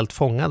man ju helt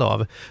fångad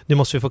av, nu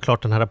måste vi få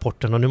klart den här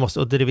rapporten och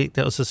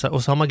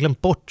så har man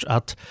glömt bort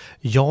att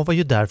jag var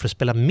ju där för att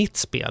spela mitt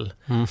spel.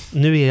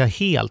 Nu är jag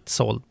helt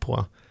såld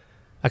på.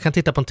 Jag kan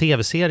titta på en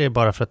tv-serie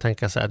bara för att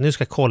tänka så här, nu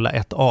ska jag kolla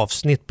ett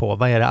avsnitt på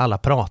vad är det alla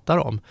pratar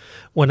om.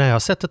 Och när jag har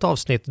sett ett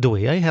avsnitt, då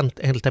är jag helt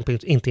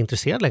enkelt inte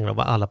intresserad längre av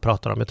vad alla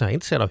pratar om, utan jag är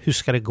intresserad av hur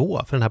ska det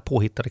gå för den här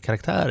påhittade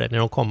karaktären i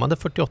de kommande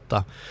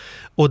 48.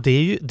 Och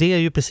det är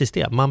ju precis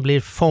det. Man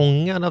blir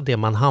fångad av det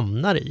man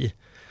hamnar i.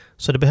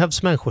 Så det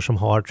behövs människor som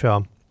har, tror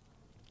jag,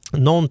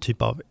 någon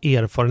typ av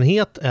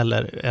erfarenhet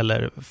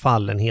eller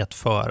fallenhet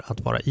för att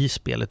vara i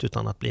spelet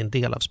utan att bli en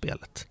del av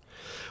spelet.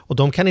 Och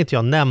de kan inte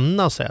jag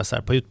nämna och säga så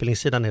här, på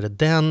utbildningssidan är det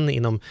den,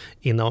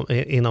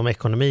 inom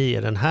ekonomi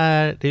är den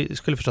här. Det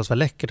skulle förstås vara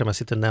läckert om jag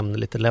sitter och nämner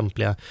lite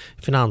lämpliga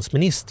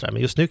finansministrar.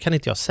 Men just nu kan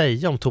inte jag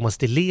säga om Thomas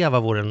Di Leva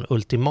vore den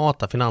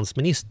ultimata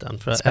finansministern.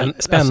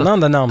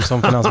 Spännande namn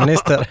som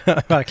finansminister,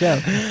 verkligen.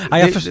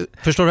 Ja,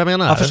 förstår du vad jag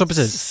menar? Jag förstår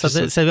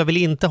precis. Så jag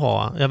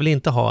vill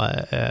inte ha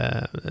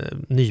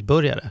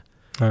nybörjare.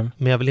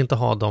 Men jag vill inte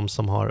ha de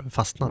som har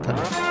fastnat här.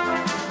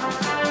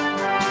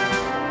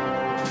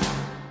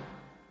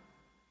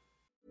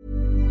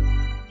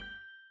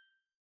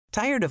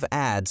 Tired of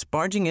ads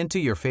barging into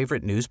your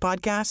favorite news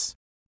podcasts?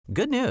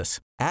 Good news.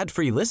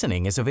 Ad-free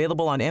listening is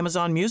available on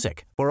Amazon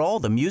Music for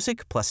all the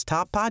music plus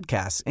top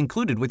podcasts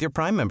included with your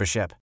Prime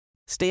membership.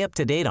 Stay up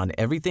to date on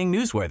everything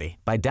newsworthy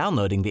by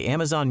downloading the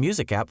Amazon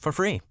Music app for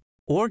free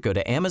or go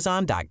to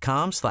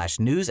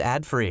amazon.com/news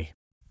ad free.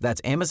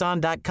 That's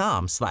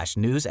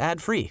amazon.com/news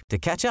ad free to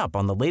catch up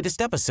on the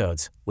latest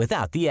episodes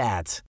without the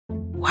ads.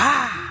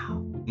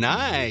 Wow.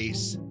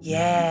 Nice.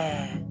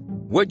 Yeah.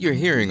 What you're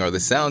hearing are the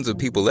sounds of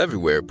people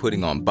everywhere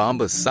putting on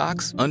Bombas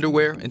socks,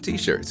 underwear, and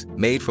T-shirts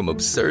made from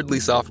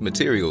absurdly soft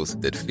materials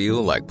that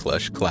feel like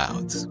plush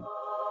clouds.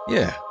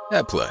 Yeah,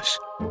 that plush.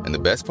 And the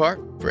best part?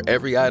 For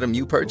every item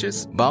you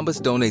purchase,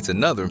 Bombas donates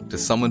another to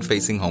someone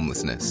facing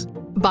homelessness.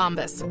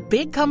 Bombas.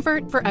 Big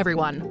comfort for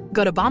everyone.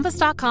 Go to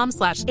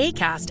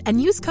bombas.com/ACAST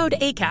and use code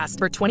ACAST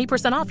for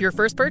 20% off your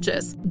first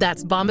purchase.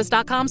 That's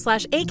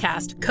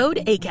bombas.com/ACAST.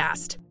 Code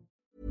ACAST.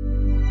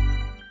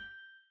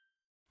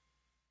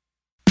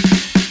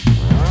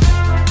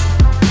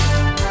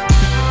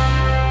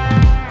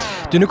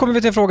 Nu kommer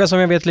vi till en fråga som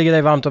jag vet ligger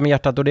dig varmt om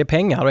hjärtat, och det är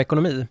pengar och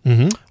ekonomi.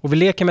 Och vi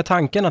leker med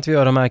tanken att vi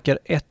öronmärker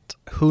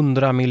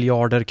 100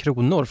 miljarder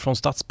kronor från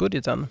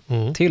statsbudgeten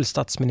till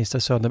statsminister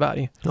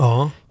Söderberg.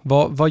 Ja.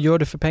 Vad gör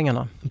du för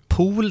pengarna?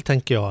 Pool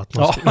tänker jag att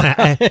man ska...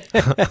 Nej.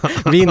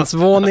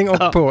 Vindsvåning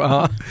och pool.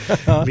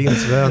 Ja.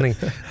 Vindsvåning.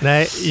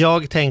 Nej,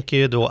 jag tänker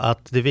ju då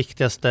att det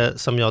viktigaste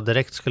som jag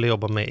direkt skulle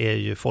jobba med är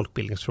ju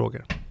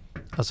folkbildningsfrågor.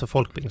 Alltså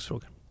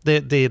folkbildningsfrågor.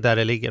 Det är där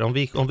det ligger.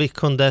 Om vi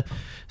kunde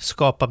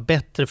skapa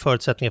bättre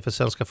förutsättningar för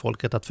svenska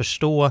folket att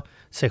förstå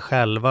sig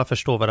själva,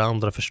 förstå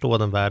varandra, förstå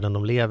den världen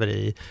de lever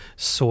i,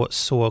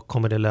 så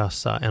kommer det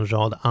lösa en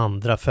rad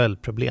andra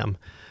följdproblem.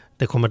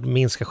 Det kommer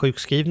minska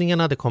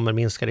sjukskrivningarna, det kommer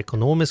minska det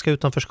ekonomiska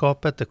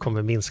utanförskapet, det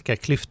kommer minska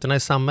klyftorna i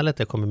samhället,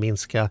 det kommer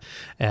minska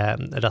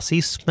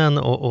rasismen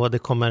och det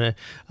kommer,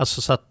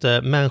 alltså så att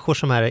människor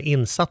som är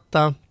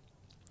insatta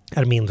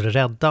är mindre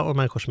rädda, och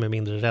människor som är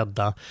mindre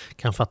rädda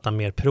kan fatta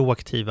mer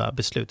proaktiva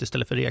beslut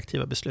istället för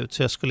reaktiva beslut.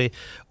 Så jag skulle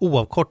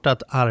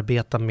oavkortat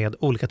arbeta med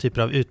olika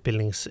typer av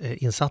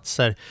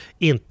utbildningsinsatser,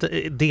 inte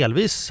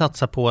delvis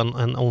satsa på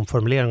en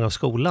omformulering av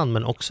skolan,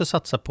 men också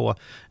satsa på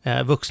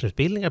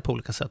vuxenutbildningar på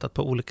olika sätt, att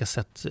på olika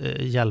sätt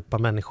hjälpa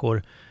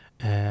människor.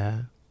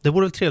 Det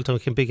vore väl trevligt om vi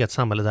kan bygga ett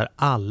samhälle där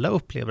alla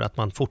upplever att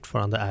man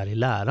fortfarande är i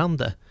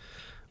lärande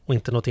och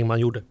inte någonting man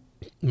gjorde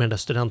med den där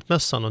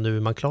studentmössan och nu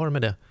är man klar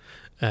med det.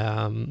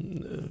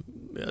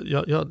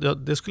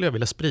 Det skulle jag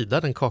vilja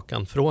sprida, den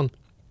kakan från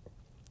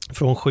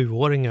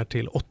 7-åringar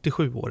till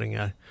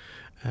 87-åringar.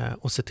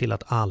 och se till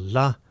att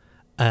alla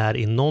är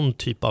i någon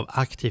typ av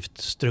aktivt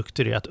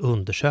strukturerat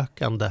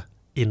undersökande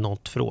i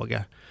något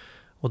fråga.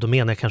 Och då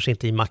menar jag kanske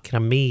inte i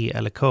makramé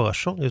eller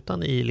körsång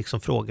utan i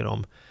liksom frågor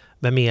om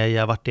vem är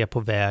jag, vart är jag på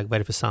väg, vad är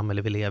det för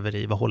samhälle vi lever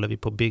i, vad håller vi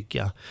på att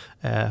bygga?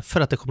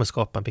 För att det kommer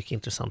skapa mycket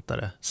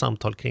intressantare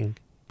samtal kring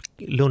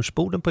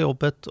lunchborden på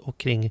jobbet och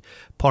kring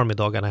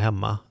parmiddagarna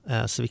hemma.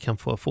 Så vi kan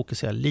få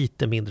fokusera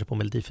lite mindre på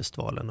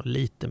Melodifestivalen och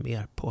lite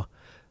mer på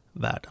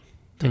världen,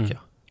 tänker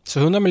jag. Så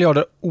 100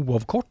 miljarder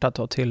oavkortat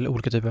då, till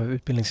olika typer av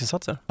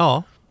utbildningsinsatser?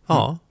 Ja.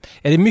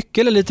 Är det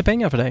mycket eller lite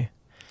pengar för dig?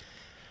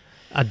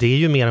 Ja, det är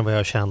ju mer än vad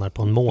jag tjänar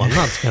på en månad,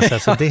 ska jag säga.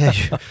 Så det är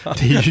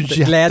ju det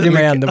glädjer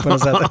mig ändå på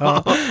något sätt.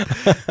 Ja.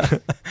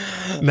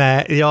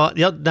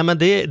 Nej, men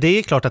det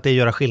är klart att det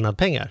gör skillnad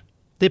pengar.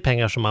 Det är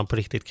pengar som man på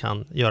riktigt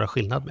kan göra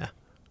skillnad med.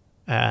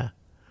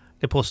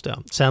 Det påstår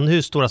jag. Sen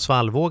hur stora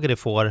svallvågor det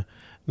får,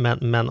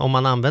 men om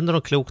man använder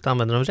dem klokt,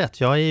 använder dem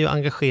rätt. Jag är ju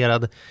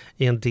engagerad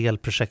i en del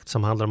projekt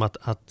som handlar om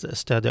att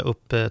stödja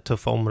upp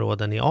tuffa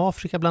områden i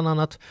Afrika bland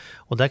annat.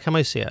 Och där kan man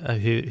ju se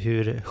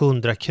hur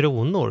 100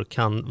 kronor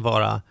kan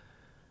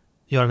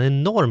göra en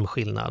enorm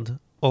skillnad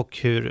och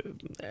hur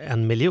 1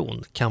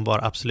 miljon kan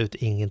vara absolut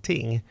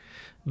ingenting,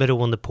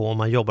 beroende på om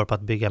man jobbar på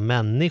att bygga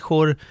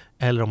människor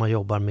eller om man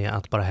jobbar med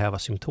att bara häva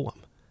symptom.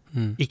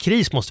 I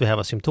kris måste vi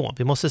häva symptom.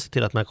 Vi måste se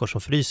till att människor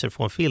som fryser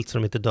får en filt så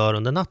de inte dör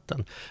under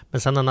natten.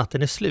 Men sen när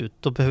natten är slut,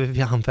 då behöver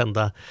vi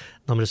använda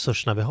de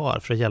resurserna vi har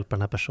för att hjälpa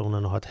den här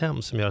personen att ha ett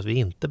hem som gör att vi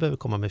inte behöver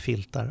komma med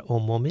filtar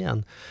om och om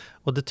igen.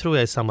 Och det tror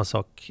jag är samma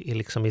sak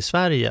liksom i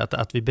Sverige,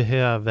 att vi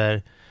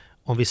behöver,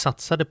 om vi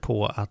satsade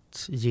på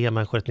att ge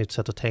människor ett nytt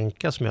sätt att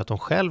tänka som gör att de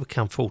själv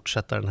kan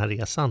fortsätta den här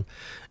resan,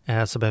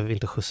 så behöver vi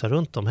inte skjutsa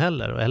runt dem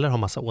heller eller ha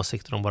massa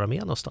åsikter om var de är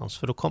någonstans,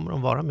 för då kommer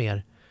de vara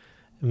mer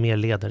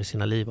ledare i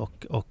sina liv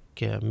och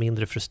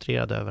mindre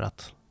frustrerade över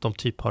att de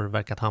typ har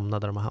verkat hamna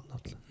där de har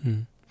hamnat.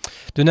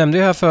 Du nämnde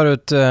ju här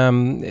förut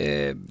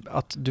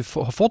att du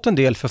har fått en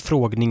del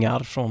förfrågningar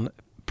från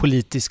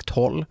politiskt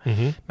håll,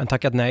 men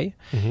tackat nej.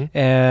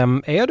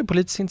 Är du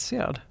politiskt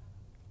intresserad?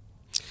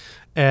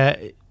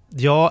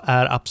 Jag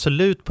är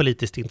absolut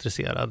politiskt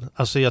intresserad.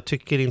 Alltså jag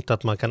tycker inte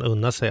att man kan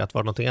unna sig att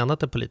vara något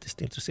annat än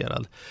politiskt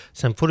intresserad.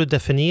 Sen får du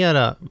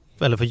definiera,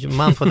 eller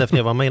man får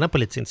definiera vad man menar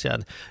politiskt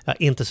intresserad. Jag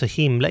är inte så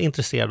himla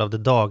intresserad av det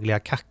dagliga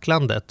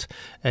kacklandet.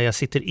 Jag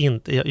sitter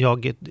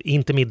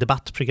inte med i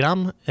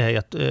debattprogram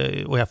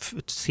och jag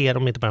ser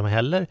dem inte på dem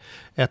heller.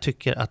 Jag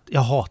tycker att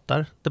jag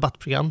hatar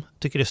debattprogram.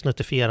 Tycker det är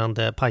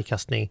snuttifierande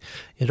pajkastning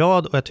i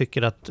rad, och jag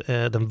tycker att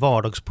den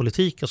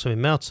vardagspolitiken som vi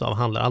möts av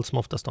handlar allt som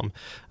oftast om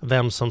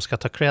vem som ska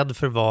ta cred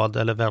för vad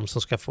eller vem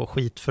som ska få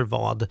skit för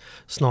vad,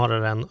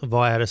 snarare än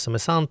vad är det som är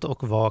sant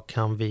och vad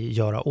kan vi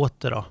göra åt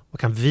det då? Vad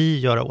kan vi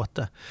göra åt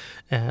det?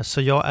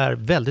 Så jag är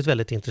väldigt,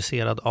 väldigt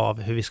intresserad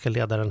av hur vi ska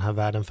leda den här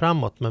världen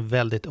framåt, men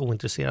väldigt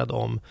ointresserad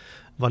om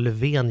vad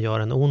Löfven gör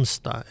en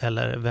onsdag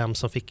eller vem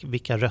som fick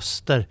vilka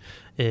röster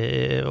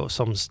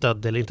som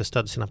stödde eller inte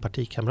stödde sina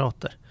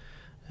partikamrater.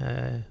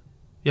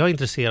 Jag är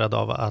intresserad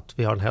av att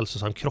vi har en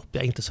hälsosam kropp.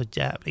 Jag är inte så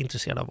jävla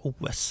intresserad av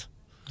OS.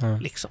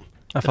 Liksom.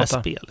 Jag det där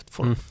fattar. spelet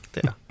får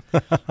det.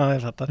 Ja,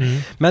 jag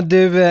fattar. Men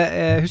du,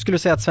 hur skulle du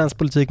säga att svensk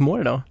politik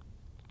mår idag?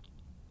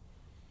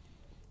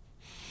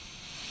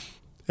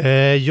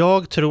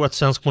 Jag tror att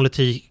svensk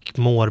politik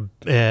mår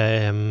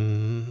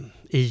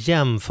i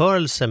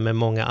jämförelse med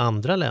många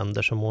andra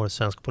länder så mår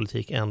svensk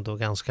politik ändå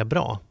ganska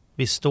bra.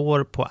 Vi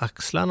står på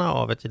axlarna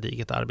av ett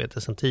gediget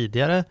arbete sedan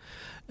tidigare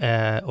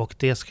och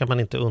det ska man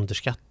inte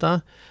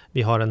underskatta.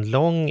 Vi har en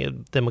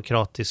lång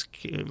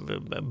demokratisk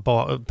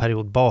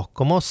period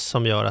bakom oss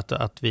som gör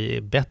att vi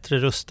är bättre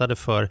rustade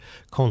för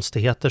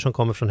konstigheter som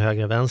kommer från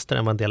höger och vänster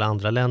än vad en del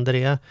andra länder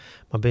är.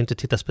 Man behöver inte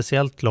titta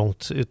speciellt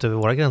långt utöver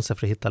våra gränser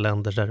för att hitta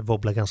länder där det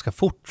wobblar ganska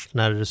fort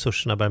när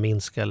resurserna börjar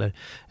minska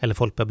eller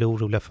folk börjar bli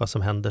oroliga för vad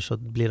som händer, så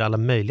blir det alla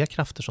möjliga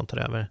krafter som tar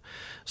över.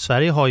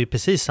 Sverige har ju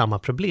precis samma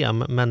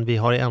problem, men vi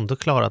har ändå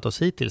klarat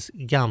oss hittills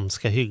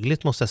ganska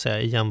hyggligt, måste jag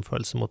säga, i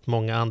jämförelse mot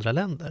många andra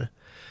länder.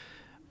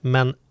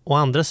 Men å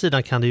andra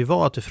sidan kan det ju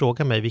vara att du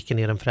frågar mig vilken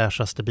är den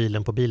fräschaste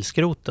bilen på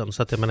bilskroten,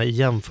 så att jag menar i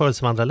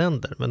jämförelse med andra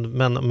länder.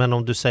 Men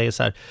om du säger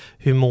så här,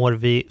 hur mår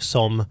vi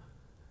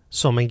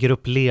som en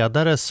grupp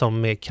ledare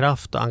som med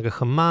kraft och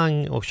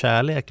engagemang och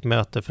kärlek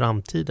möter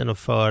framtiden och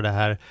för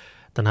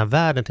den här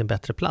världen till en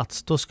bättre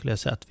plats, då skulle jag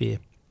säga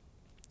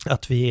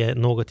att vi är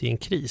något i en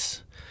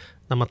kris.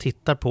 När man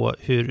tittar på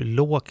hur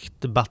lågt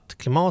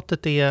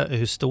debattklimatet är,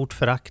 hur stort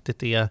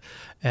föraktet är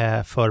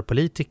för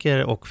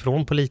politiker och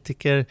från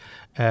politiker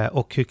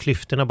och hur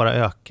klyftorna bara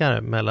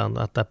ökar mellan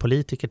att där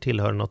politiker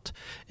tillhör något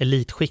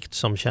elitskikt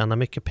som tjänar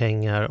mycket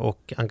pengar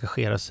och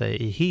engagerar sig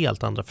i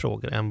helt andra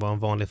frågor än vad en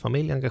vanlig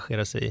familj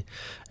engagerar sig i.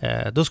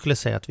 Då skulle jag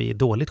säga att vi är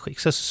dåligt skick.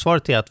 Så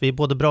svaret är att vi är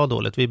både bra och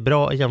dåligt. Vi är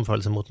bra i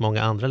jämförelse mot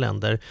många andra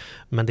länder,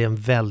 men det är en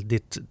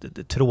väldigt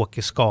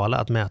tråkig skala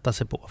att mäta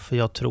sig på. För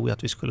jag tror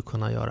att vi skulle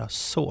kunna göra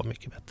så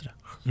mycket bättre.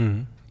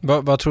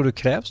 Vad tror du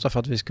krävs då för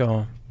att vi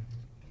ska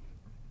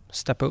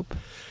steppa upp?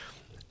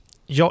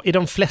 Ja, i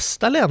de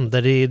flesta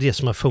länder är det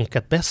som har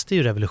funkat bäst är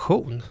ju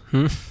revolution.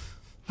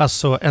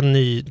 Alltså en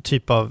ny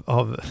typ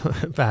av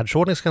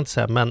världsordning ska jag inte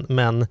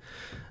säga,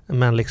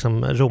 men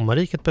liksom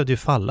romarriket behövde ju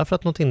falla för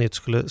att något nytt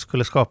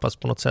skulle skapas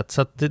på något sätt.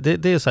 Så att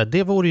det är så här,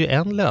 det vore ju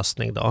en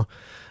lösning då.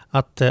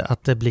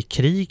 Att det blir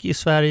krig i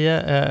Sverige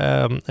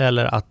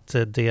eller att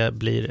det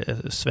blir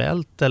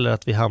svält eller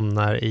att vi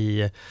hamnar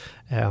i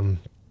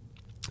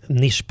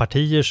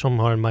nischpartier som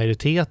har en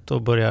majoritet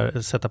och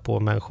börjar sätta på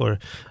människor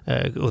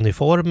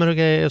uniformer och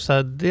grejer. Så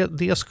här,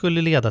 det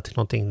skulle leda till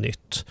någonting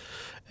nytt.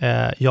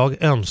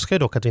 Jag önskar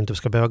dock att vi inte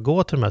ska behöva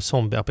gå till de här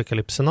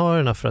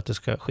zombie-apokalypscenarierna för att det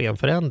ska ske en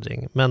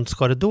förändring. Men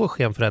ska det då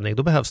ske en förändring,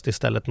 då behövs det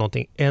istället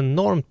någonting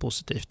enormt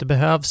positivt. Det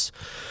behövs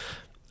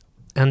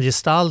en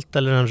gestalt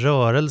eller en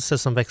rörelse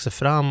som växer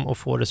fram och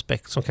får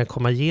respekt, som kan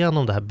komma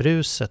igenom det här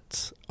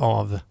bruset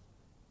av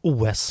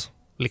OS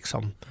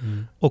liksom,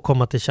 och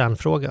komma till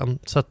kärnfrågan.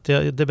 Så att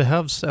det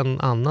behövs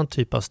en annan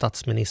typ av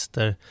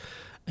statsminister,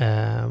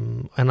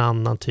 en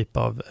annan typ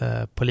av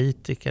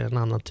politiker, en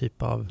annan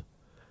typ av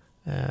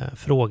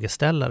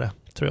frågeställare,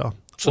 tror jag.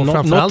 Så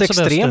något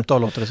extremt då,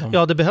 låter det som?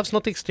 Ja, det behövs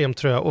något extremt,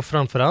 tror jag. Och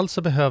framförallt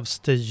så behövs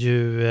det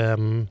ju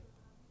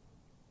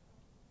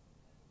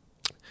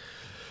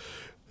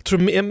jag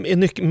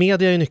tror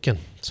media är nyckeln.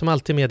 Som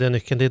alltid media är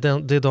nyckeln.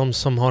 Det är de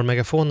som har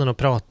megafonen att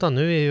prata.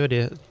 Nu är ju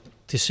det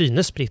till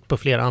synes spritt på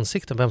flera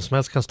ansikten. Vem som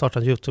helst kan starta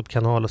en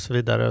YouTube-kanal och så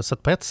vidare. Så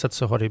att på ett sätt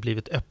så har det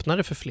blivit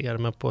öppnare för fler,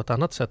 men på ett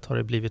annat sätt har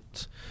det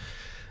blivit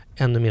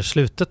ännu mer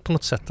slutet på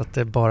något sätt. Att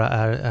det bara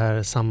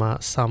är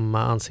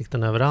samma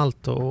ansikten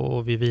överallt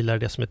och vi vilar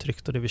det som är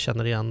tryggt och det vi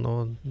känner igen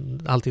och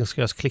allting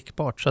ska göras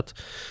klickbart. Så att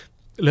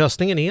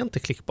lösningen är inte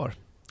klickbar.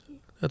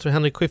 Jag tror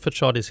Henrik Schyffert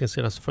sa det i sin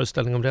senaste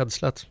föreställning om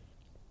rädsla, att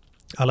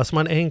alla som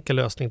har en enkel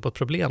lösning på ett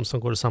problem som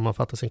går att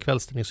sammanfatta sin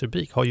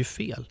kvällstidningsrubrik har ju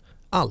fel.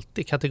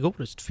 Alltid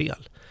kategoriskt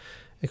fel.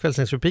 En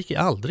kvällstidningsrubrik är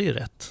aldrig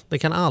rätt. Det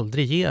kan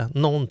aldrig ge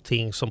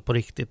någonting som på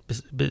riktigt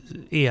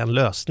är en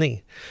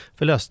lösning.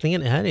 För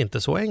lösningen är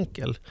inte så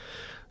enkel.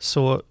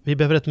 Så vi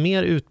behöver ett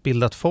mer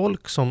utbildat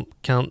folk som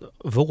kan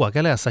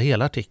våga läsa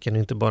hela artikeln och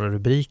inte bara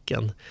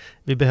rubriken.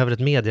 Vi behöver ett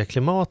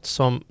medieklimat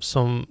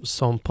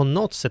som på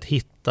något sätt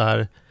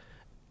hittar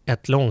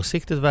ett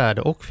långsiktigt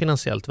värde och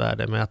finansiellt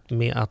värde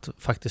med att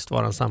faktiskt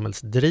vara en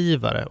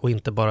samhällsdrivare och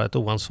inte bara ett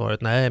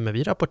oansvarigt, nej men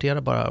vi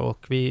rapporterar bara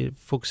och vi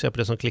fokuserar på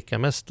det som klickar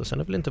mest och sen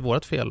är det väl inte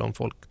vårt fel om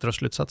folk drar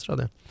slutsatser av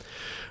det.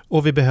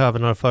 Och vi behöver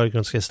några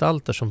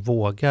förgrundsgestalter som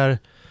vågar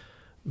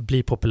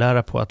bli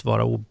populära på att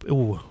vara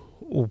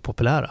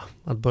opopulära.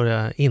 Att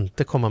börja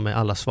inte komma med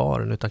alla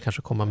svaren utan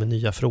kanske komma med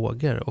nya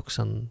frågor och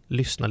sen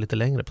lyssna lite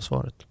längre på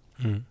svaret.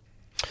 Mm.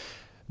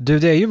 Du,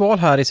 det är ju val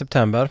här i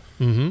september.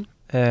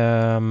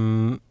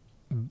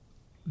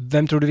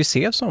 Vem tror du vi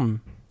ser som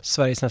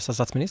Sveriges nästa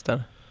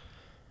statsminister?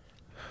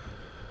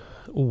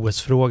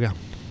 OS-fråga.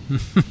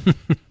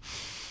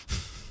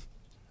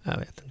 Jag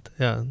vet inte.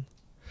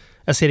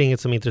 Jag ser inget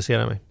som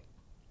intresserar mig.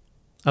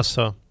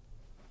 Alltså,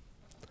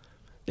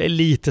 det är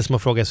lite som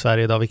att fråga i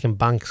Sverige idag, vilken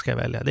bank ska jag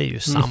välja? Det är ju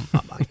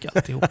samma bank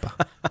alltihopa.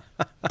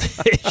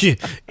 Det är ju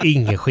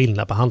ingen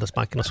skillnad på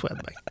Handelsbanken och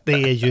Söderberg.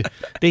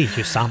 Det är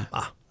ju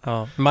samma.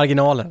 Ja,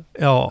 marginaler.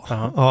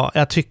 Ja,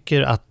 jag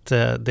tycker att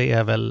det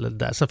är väl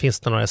där. Sen finns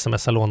det några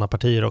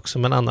sms-låna-partier också,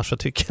 men annars så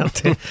tycker jag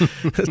att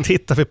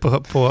tittar vi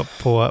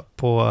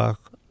på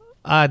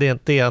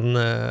det är en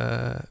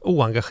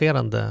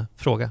oengagerande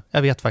fråga.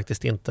 Jag vet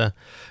faktiskt inte.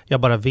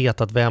 Jag bara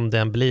vet att vem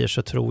den blir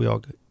så tror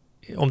jag,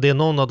 om det är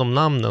någon av de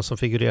namnen som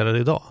figurerar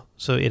idag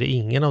så är det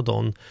ingen av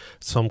dem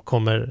som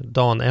kommer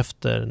dagen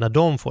efter när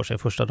de får sin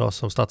första dag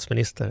som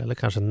statsminister eller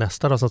kanske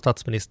nästa dag som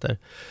statsminister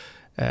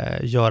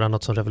göra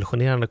något som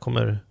revolutionerande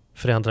kommer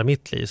förändra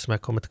mitt liv, som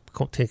jag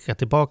kommer tänka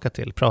tillbaka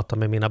till, prata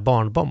med mina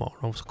barnbarn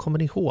om, så kommer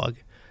ni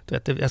ihåg. Du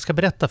vet, jag ska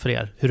berätta för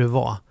er hur det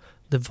var.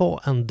 Det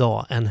var en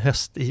dag, en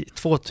höst i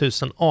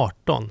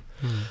 2018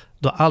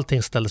 då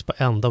allting ställdes på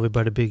ända och vi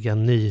började bygga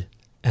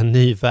en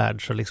ny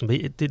värld. Så liksom,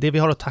 det vi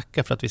har att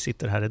tacka för att vi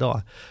sitter här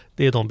idag,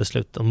 det är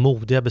de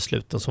modiga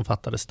besluten som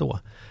fattades då.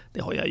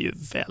 Det har jag ju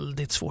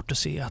väldigt svårt att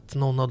se att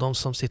någon av dem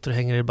som sitter och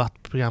hänger i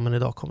debattprogrammen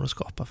idag kommer att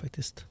skapa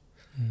faktiskt.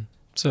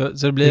 Så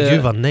det blir...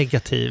 Gud vad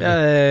negativ.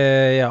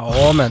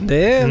 Ja, men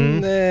det är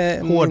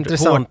en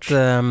intressant...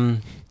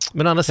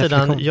 Men å andra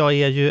sidan, jag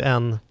är ju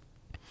en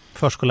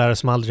förskollärare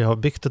som aldrig har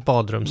byggt ett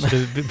badrum, så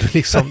du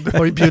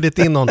har ju bjudit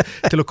in någon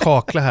till att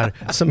kakla här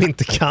som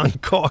inte kan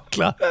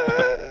kakla. Ja,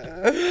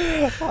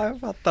 jag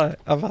fattar.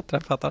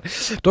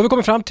 Då har vi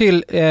kommit fram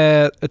till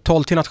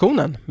 12 till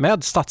nationen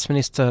med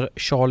statsminister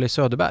Charlie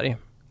Söderberg.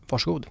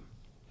 Varsågod.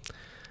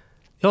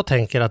 Jag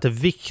tänker att det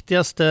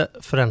viktigaste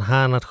för den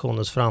här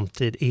nationens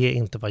framtid är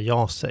inte vad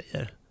jag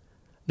säger.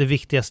 Det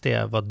viktigaste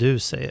är vad du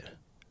säger.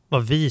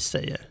 Vad vi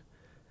säger.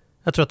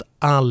 Jag tror att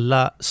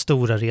alla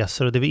stora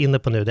resor, och det vi är inne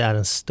på nu, det är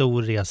en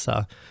stor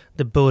resa.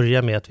 Det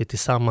börjar med att vi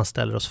tillsammans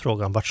ställer oss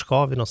frågan, vart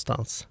ska vi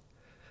någonstans?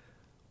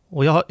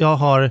 Och jag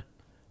har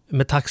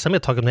med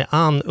tacksamhet tagit mig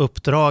an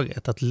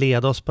uppdraget att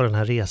leda oss på den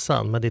här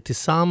resan. Men det är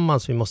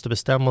tillsammans vi måste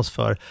bestämma oss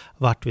för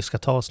vart vi ska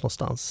ta oss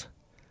någonstans.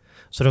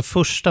 Så den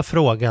första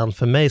frågan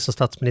för mig som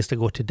statsminister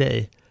går till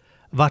dig.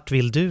 Vart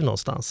vill du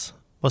någonstans?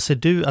 Vad ser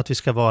du att vi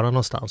ska vara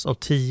någonstans om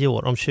 10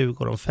 år, om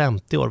 20 år, om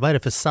 50 år? Vad är det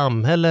för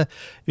samhälle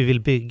vi vill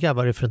bygga?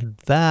 Vad är det för en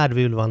värld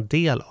vi vill vara en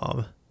del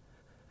av?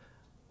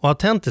 Och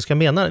autentiskt, jag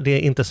menar det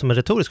inte som en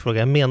retorisk fråga,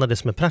 jag menar det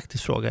som en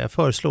praktisk fråga. Jag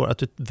föreslår att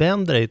du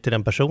vänder dig till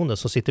den personen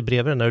som sitter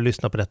bredvid dig när du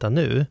lyssnar på detta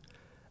nu.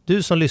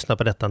 Du som lyssnar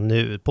på detta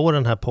nu, på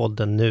den här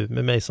podden nu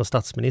med mig som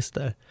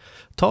statsminister.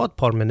 Ta ett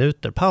par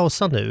minuter,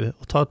 pausa nu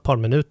och ta ett par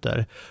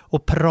minuter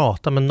och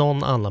prata med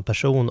någon annan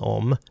person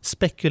om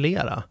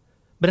spekulera.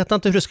 Berätta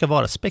inte hur det ska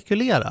vara,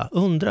 spekulera,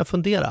 undra,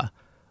 fundera.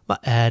 Vad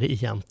är det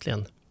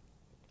egentligen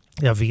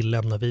jag vill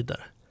lämna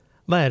vidare?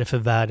 Vad är det för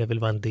värld jag vill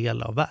vara en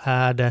del av? Vad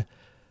är det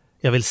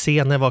jag vill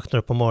se när jag vaknar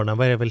upp på morgonen?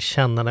 Vad är det jag vill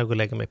känna när jag går och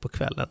lägger mig på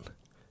kvällen?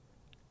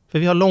 För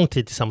vi har lång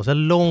tid tillsammans, vi har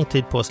lång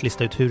tid på oss att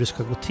lista ut hur det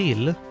ska gå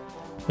till.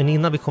 Men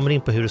innan vi kommer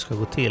in på hur det ska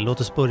gå till,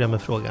 låt oss börja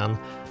med frågan: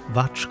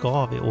 vart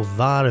ska vi och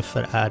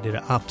varför är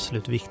det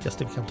absolut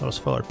viktigaste vi kan ta oss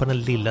för på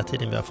den lilla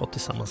tiden vi har fått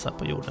tillsammans här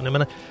på jorden? Jag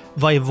menar,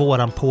 vad är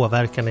våran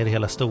påverkan i det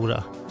hela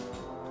stora?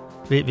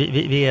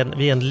 Vi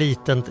är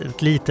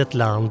ett litet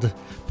land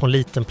på en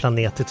liten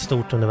planet i ett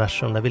stort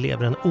universum där vi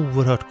lever en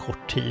oerhört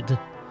kort tid.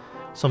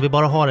 Som vi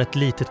bara har ett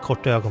litet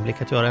kort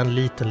ögonblick att göra en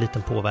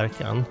liten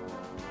påverkan.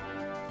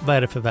 Vad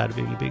är det för värld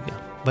vi vill bygga?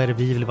 Vad är det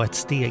vi vill vara ett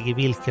steg i,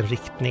 vilken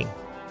riktning?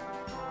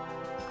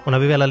 Och när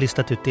vi väl har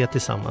listat ut det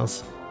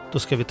tillsammans, då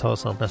ska vi ta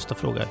oss an nästa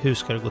fråga: hur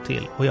ska det gå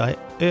till? Och jag är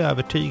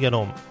övertygad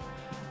om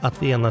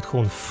att vi är en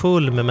nation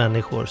full med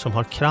människor som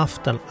har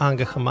kraften,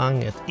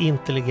 engagemanget,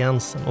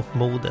 intelligensen och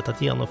modet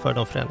att genomföra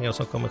de förändringar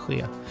som kommer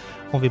ske.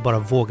 Om vi bara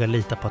vågar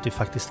lita på att vi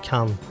faktiskt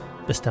kan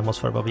bestämma oss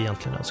för vad vi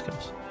egentligen önskar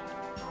oss.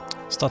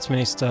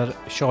 Statsminister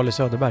Charlie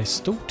Söderberg,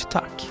 stort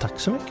tack. Tack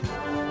så mycket.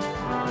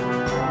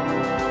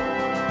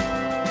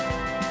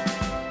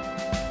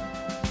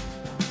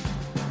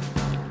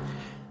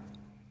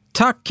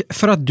 Tack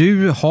för att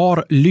du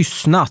har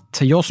lyssnat.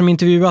 Jag som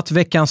intervjuat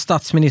veckans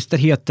statsminister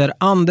heter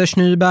Anders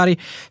Nyberg.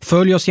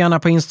 Följ oss gärna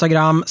på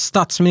Instagram.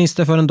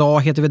 Statsminister för en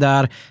dag heter vi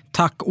där.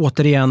 Tack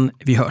återigen.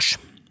 Vi hörs.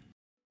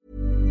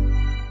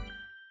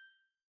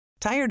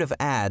 Tired of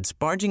ads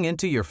barging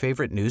into your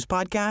favorite news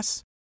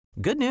podcasts?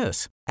 Good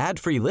news.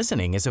 Ad-free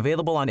listening is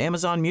available on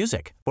Amazon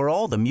Music for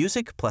all the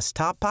music plus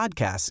top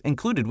podcasts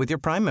included with your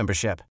Prime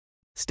membership.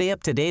 Stay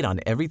up to date on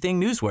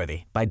everything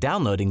newsworthy by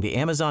downloading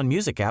the Amazon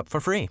Music app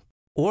for free.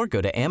 Or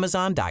go to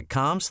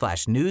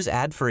amazon.com/news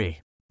ad free.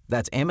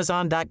 That's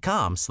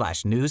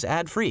amazon.com/news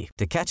ad free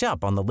to catch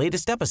up on the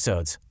latest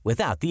episodes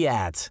without the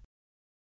ads.